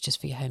blankets, it's just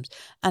for your homes.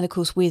 And of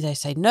course, they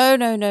say,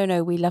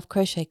 no, we love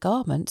crochet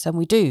garments, and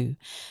we do.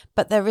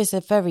 But there is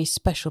a very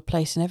special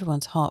place in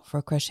everyone's heart for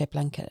a crochet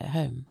blanket at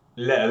home.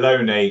 Let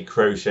alone a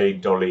crochet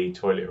dolly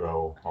toilet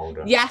roll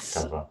holder. Yes.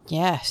 Cover.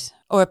 Yes.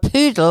 Or a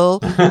poodle.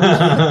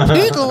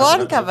 Poodle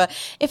one cover.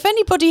 If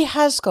anybody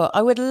has got,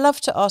 I would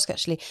love to ask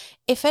actually,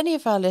 if any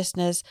of our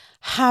listeners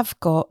have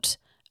got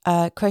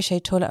crochet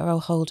toilet roll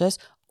holders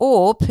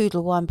or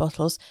poodle wine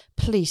bottles,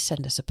 please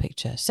send us a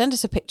picture. Send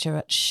us a picture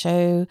at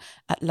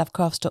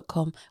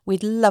show@lovecrafts.com.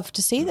 We'd love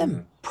to see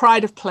them.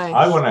 Pride of place.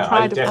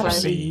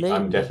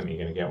 I'm definitely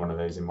going to get one of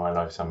those in my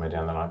life somewhere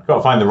down the line. Got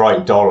to find the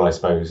right doll, I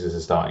suppose, as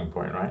a starting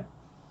point, right?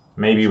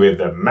 Maybe with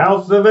the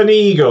mouth of an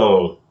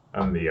eagle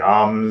and the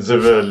arms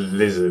of a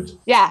lizard.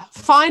 Yeah,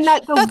 find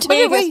like the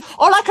weirdest,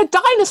 or like a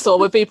dinosaur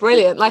would be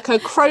brilliant, like a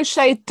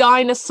crochet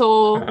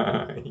dinosaur.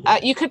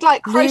 You could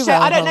like crochet,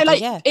 I don't know, like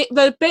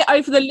the bit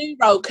over the loo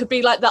roll could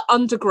be like the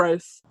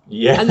undergrowth.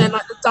 Yeah. And then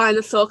like the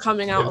dinosaur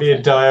coming out. There'd be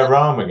a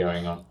diorama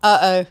going on.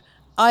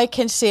 I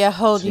can see a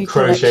whole new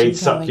crocheted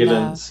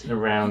succulents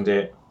around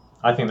it.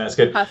 I think that's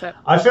good. Perfect.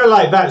 I feel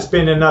like that's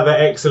been another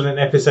excellent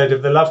episode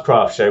of the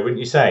Lovecraft Show, wouldn't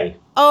you say?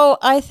 Oh,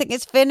 I think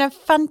it's been a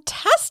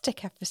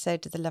fantastic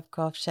episode of the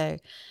Lovecraft Show.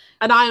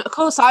 And I'm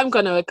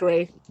going to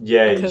agree.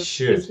 Yeah, you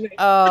should.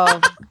 Oh,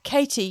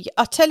 Katie,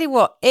 I'll tell you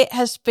what, it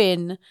has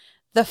been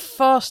the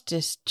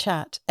fastest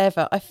chat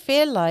ever. I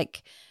feel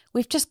like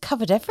we've just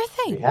covered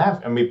everything. We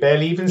have, and we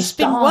barely even started. It's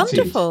been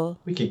wonderful.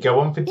 We could go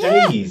on for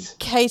days.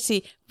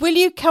 Katie, will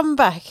you come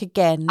back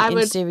again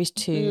in series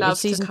 2, in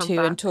season 2,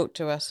 back. and talk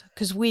to us?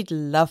 Because we'd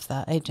love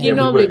that, AJ. You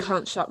normally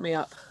can't shut me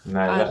up.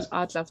 No,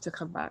 I'd love to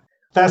come back.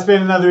 That's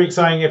been another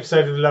exciting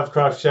episode of the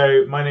Lovecraft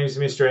Show. My name's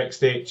Mr.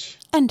 X-Stitch.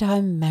 And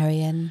I'm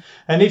Marion.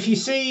 And if you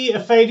see a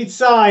faded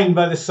sign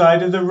by the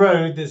side of the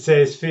road that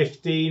says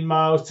 15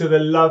 miles to the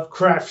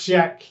Lovecraft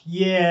Shack,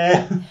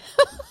 yeah.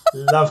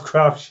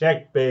 Lovecraft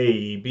Shack,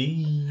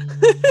 baby.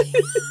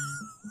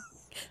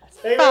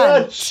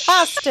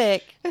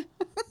 Fantastic.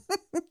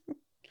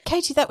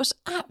 Katie, that was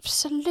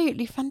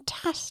absolutely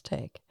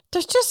fantastic.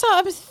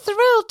 I was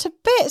thrilled to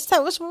bits.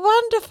 That was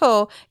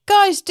wonderful.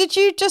 Guys, did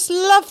you just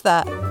love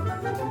that?